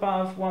from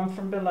above, one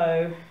from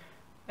below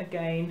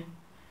again,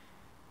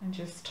 and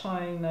just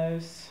tying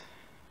those.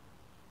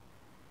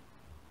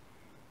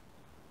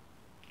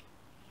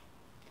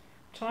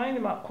 Tying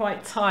them up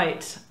quite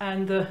tight,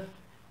 and the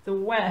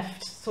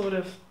weft sort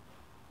of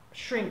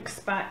shrinks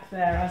back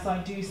there as I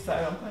do so.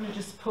 I'm going to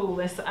just pull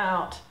this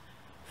out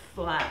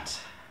flat.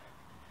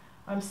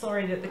 I'm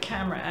sorry that the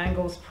camera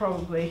angle's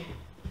probably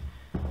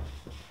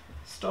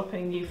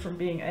stopping you from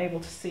being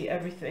able to see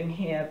everything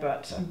here,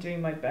 but I'm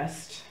doing my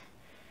best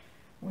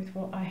with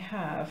what I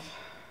have.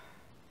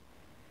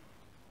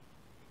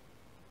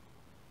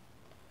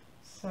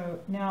 So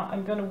now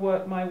I'm going to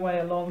work my way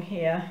along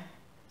here.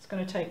 It's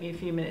going to take me a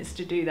few minutes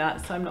to do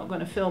that, so I'm not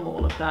going to film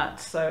all of that,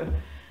 so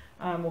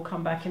we'll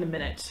come back in a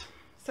minute.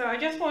 So I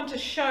just want to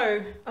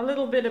show a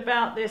little bit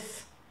about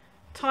this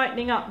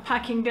tightening up,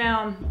 packing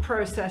down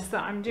process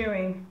that I'm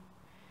doing.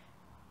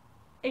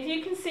 If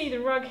you can see, the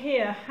rug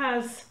here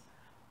has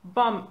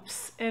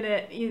bumps in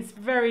it. It's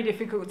very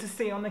difficult to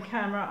see on the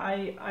camera,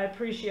 I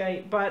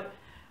appreciate, but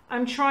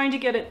I'm trying to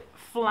get it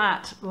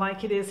flat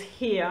like it is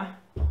here.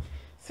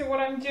 So what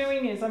I'm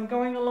doing is I'm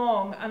going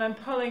along and I'm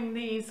pulling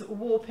these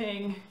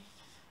warping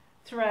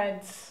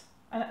threads,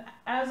 and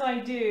as I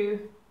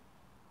do,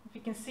 if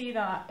you can see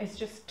that, it's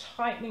just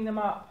tightening them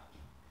up,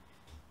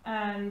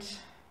 and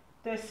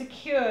they're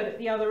secured at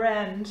the other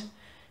end,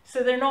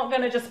 so they're not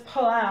going to just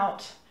pull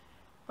out,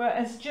 but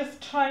it's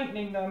just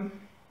tightening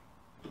them.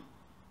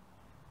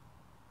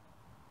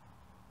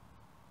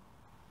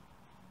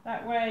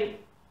 That way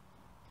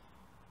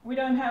we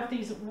don't have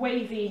these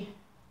wavy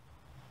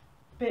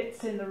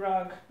bits in the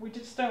rug. We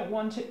just don't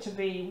want it to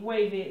be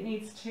wavy. It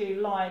needs to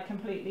lie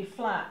completely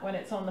flat when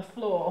it's on the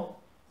floor.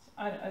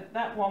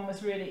 That one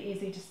was really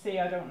easy to see.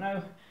 I don't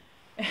know.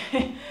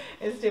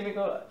 It's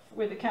difficult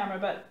with the camera,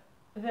 but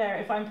there,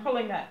 if I'm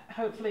pulling that,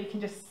 hopefully you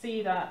can just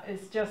see that.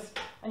 It's just,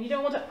 and you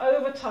don't want to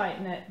over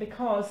tighten it,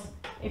 because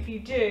if you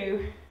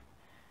do,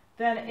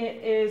 then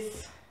it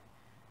is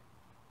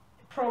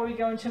probably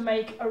going to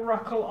make a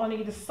ruckle on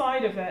either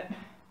side of it.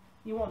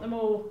 You want them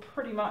all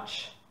pretty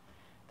much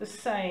the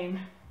same.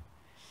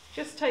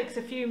 Just takes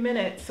a few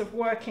minutes of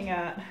working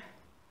at.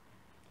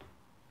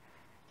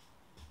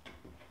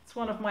 It's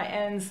one of my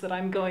ends that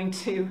I'm going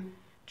to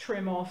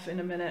trim off in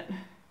a minute.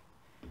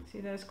 See,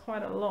 there's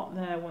quite a lot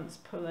there once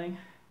pulling.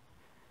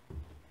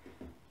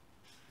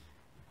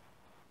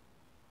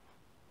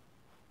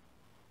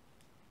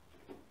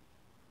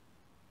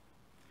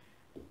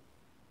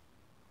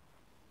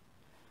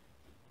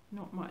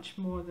 Not much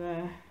more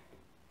there.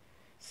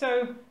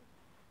 So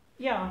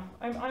yeah,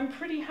 I'm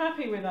pretty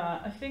happy with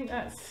that. I think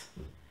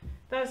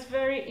that's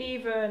very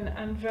even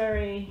and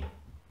very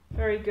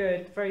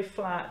good, very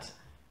flat.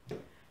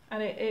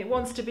 And it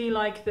wants to be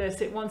like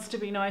this. It wants to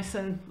be nice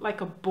and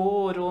like a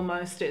board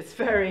almost. It's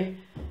very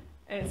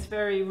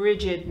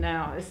rigid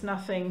now. It's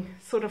nothing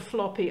sort of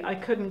floppy. I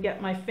couldn't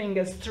get my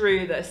fingers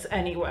through this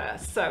anywhere.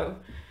 So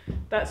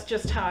that's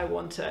just how I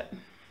want it.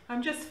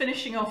 I'm just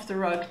finishing off the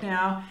rug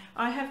now.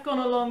 I have gone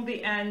along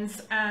the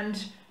ends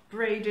and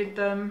braided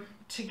them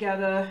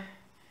together.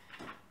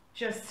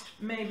 Just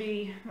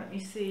maybe, let me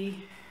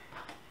see,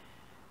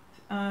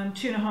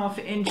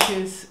 2.5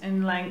 inches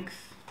in length.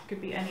 Could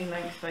be any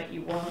length that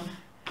you want.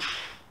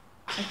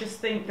 I just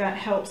think that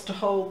helps to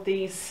hold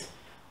these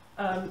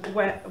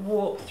wet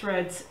warp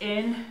threads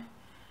in,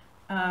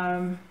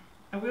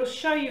 I will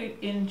show you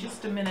in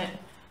just a minute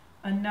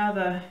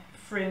another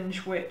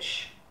fringe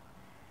which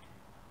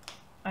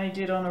I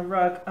did on a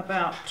rug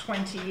about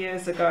 20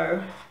 years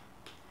ago,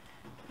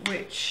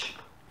 which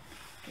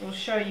will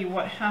show you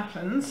what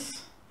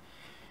happens.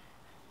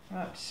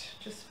 But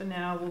just for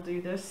now, we'll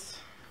do this.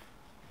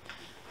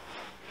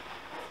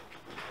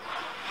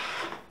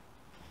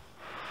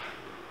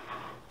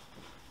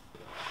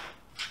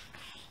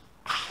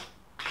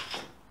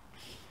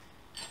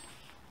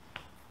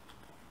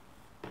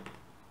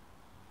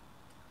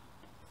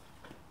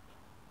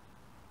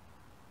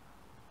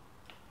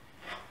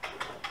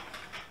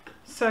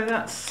 So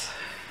that's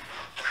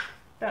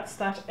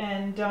that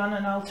end done,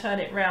 and I'll turn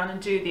it round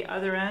and do the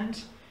other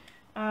end.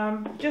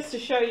 Just to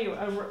show you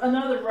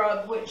another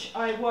rug which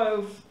I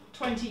wove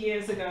 20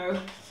 years ago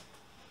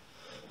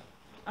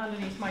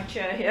underneath my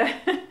chair here.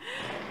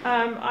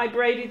 I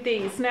braided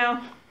these.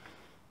 Now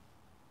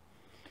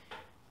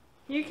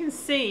you can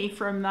see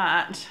from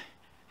that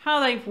how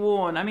they've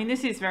worn. I mean,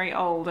 this is very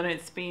old and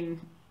it's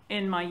been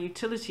in my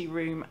utility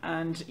room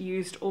and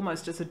used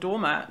almost as a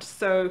doormat,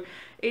 so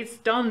it's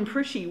done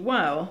pretty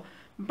well.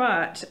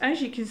 But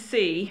as you can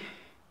see,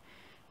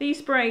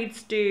 these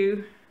braids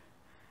do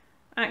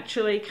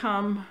actually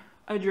come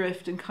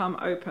adrift and come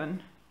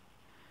open.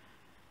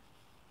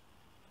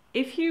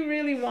 If you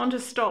really want to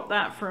stop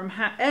that from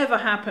ever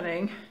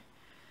happening,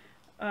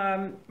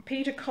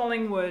 Peter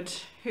Collingwood,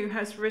 who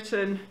has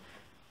written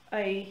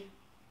a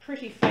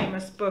pretty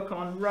famous book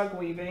on rug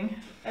weaving,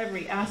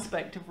 every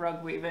aspect of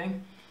rug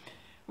weaving,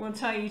 will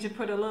tell you to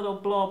put a little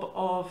blob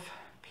of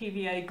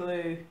PVA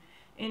glue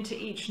into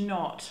each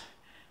knot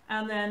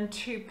and then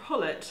to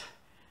pull it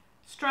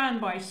strand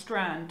by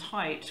strand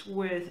tight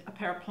with a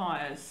pair of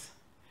pliers.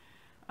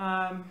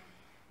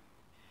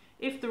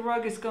 If the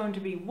rug is going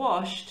to be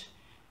washed,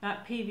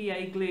 that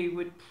PVA glue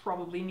would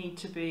probably need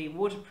to be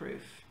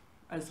waterproof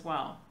as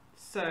well.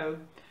 So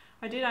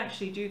I did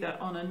actually do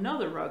that on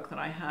another rug that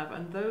I have,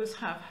 and those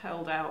have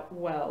held out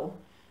well.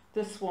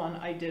 This one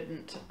I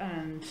didn't,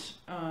 and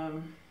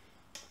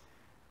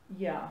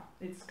yeah,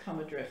 it's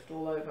come adrift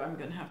all over. I'm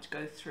going to have to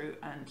go through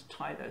and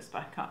tie those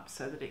back up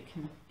so that it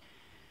can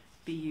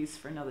be used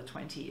for another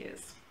 20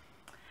 years.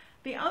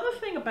 The other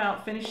thing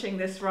about finishing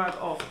this rug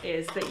off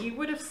is that you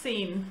would have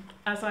seen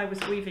as I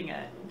was weaving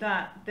it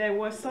that there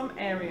were some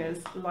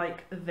areas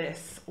like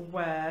this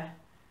where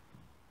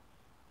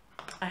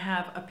I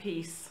have a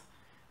piece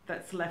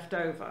that's left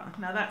over.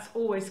 Now that's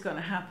always going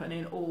to happen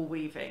in all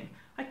weaving.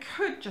 I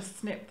could just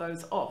snip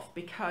those off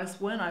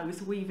because when I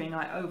was weaving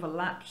I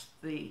overlapped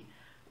the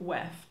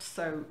weft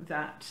so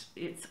that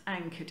it's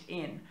anchored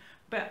in,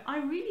 but I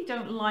really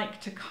don't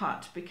like to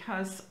cut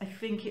because I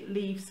think it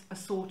leaves a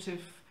sort of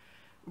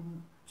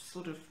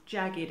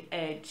jagged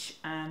edge,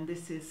 and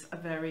this is a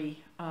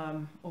very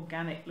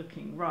organic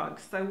looking rug.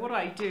 So what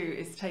I do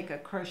is take a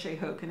crochet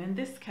hook, and in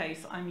this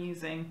case I'm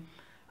using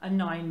a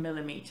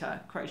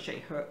 9mm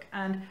crochet hook,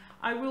 and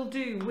I will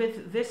do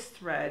with this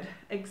thread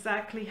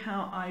exactly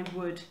how I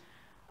would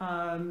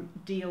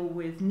deal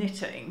with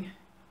knitting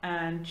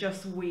and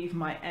just weave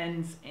my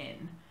ends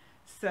in.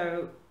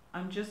 So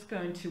I'm just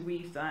going to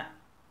weave that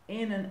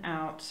in and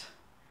out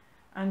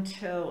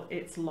until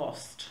it's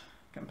lost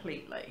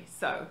completely.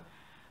 So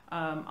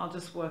I'll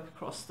just work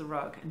across the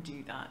rug and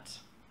do that.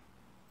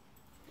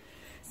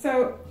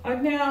 So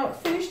I've now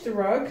finished the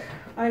rug.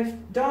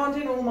 I've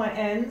darned in all my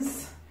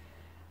ends.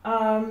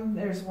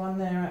 There's one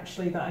there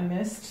actually that I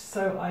missed,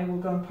 so I will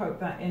go and poke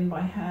that in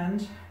by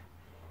hand.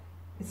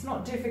 It's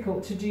not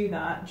difficult to do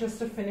that, just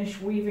to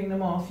finish weaving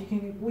them off. You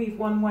can weave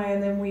one way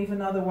and then weave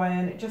another way,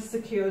 and it just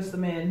secures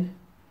them in.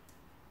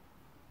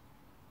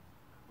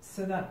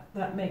 So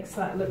that makes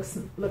that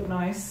look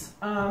nice.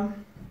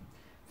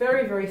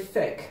 Very, very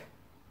thick.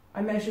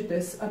 I measured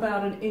this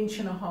about 1.5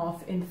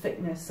 inches in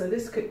thickness, so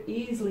this could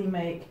easily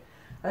make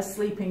a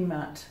sleeping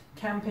mat,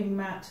 camping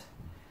mat.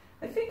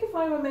 I think if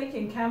I were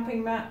making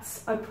camping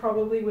mats, I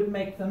probably would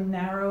make them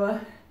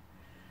narrower,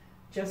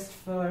 just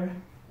for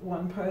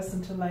one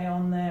person to lay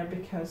on there,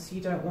 because you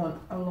don't want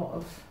a lot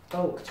of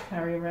bulk to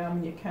carry around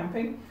when you're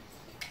camping.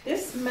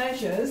 This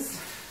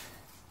measures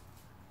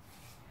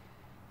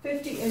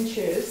 50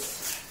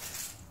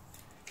 inches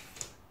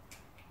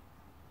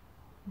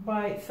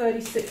by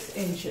 36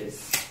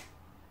 inches,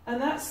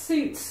 and that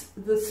suits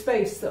the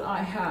space that I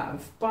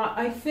have, but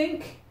I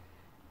think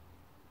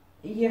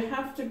you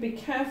have to be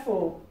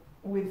careful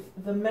with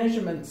the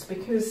measurements,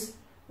 because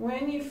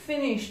when you've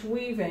finished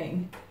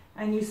weaving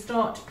and you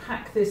start to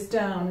pack this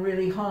down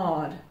really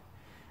hard,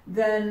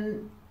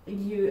 then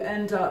you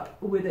end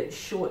up with it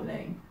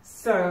shortening.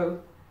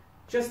 So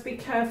just be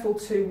careful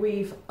to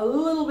weave a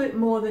little bit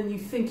more than you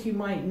think you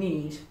might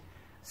need,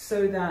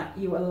 so that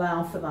you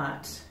allow for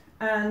that.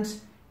 And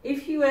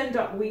if you end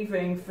up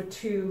weaving for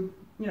too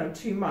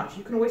much,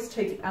 you can always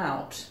take it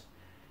out.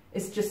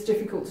 It's just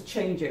difficult to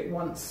change it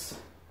once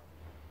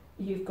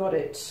you've got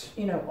it,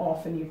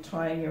 off and you're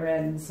tying your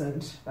ends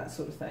and that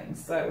sort of thing.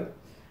 So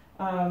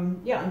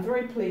yeah, I'm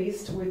very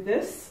pleased with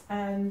this,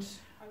 and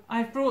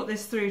I've brought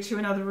this through to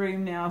another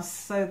room now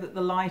so that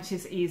the light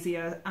is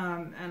easier,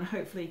 and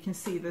hopefully you can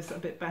see this a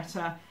bit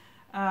better.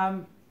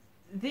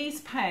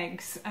 These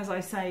pegs, as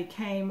I say,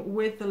 came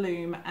with the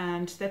loom,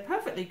 and they're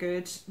perfectly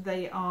good.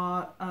 They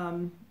are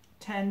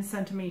 10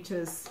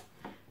 centimeters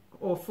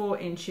or 4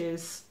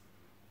 inches.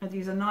 And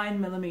these are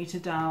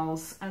 9mm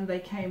dowels, and they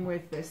came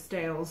with this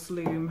Dale's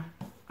loom.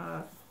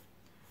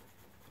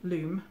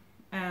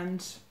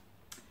 And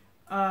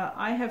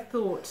I have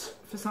thought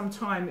for some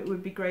time it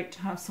would be great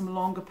to have some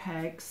longer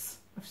pegs.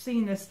 I've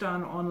seen this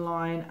done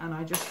online, and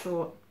I just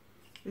thought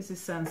this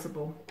is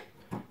sensible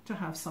to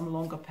have some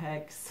longer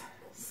pegs.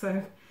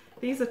 So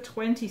these are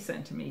 20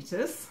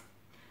 centimeters,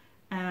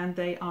 and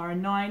they are a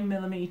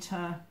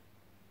 9mm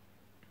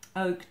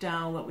oak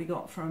dowel that we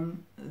got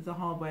from the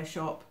hardware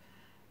shop,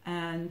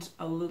 and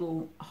a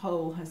little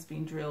hole has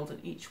been drilled in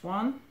each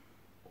one.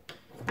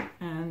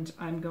 And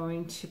I'm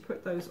going to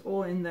put those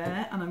all in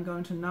there, and I'm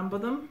going to number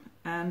them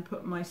and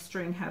put my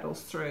string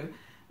heddles through.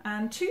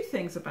 And two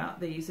things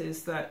about these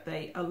is that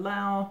they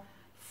allow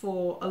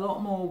for a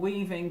lot more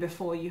weaving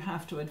before you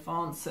have to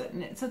advance it,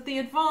 and it's at the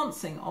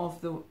advancing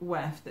of the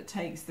weft that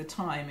takes the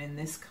time in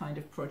this kind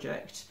of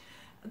project.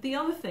 The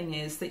other thing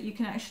is that you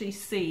can actually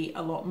see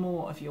a lot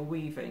more of your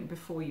weaving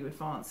before you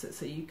advance it,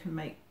 so you can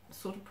make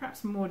sort of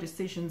perhaps more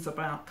decisions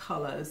about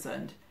colours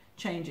and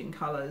changing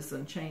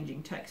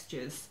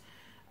textures,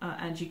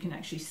 and you can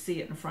actually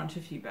see it in front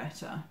of you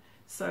better.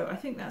 So I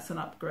think that's an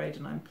upgrade,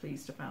 and I'm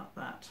pleased about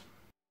that.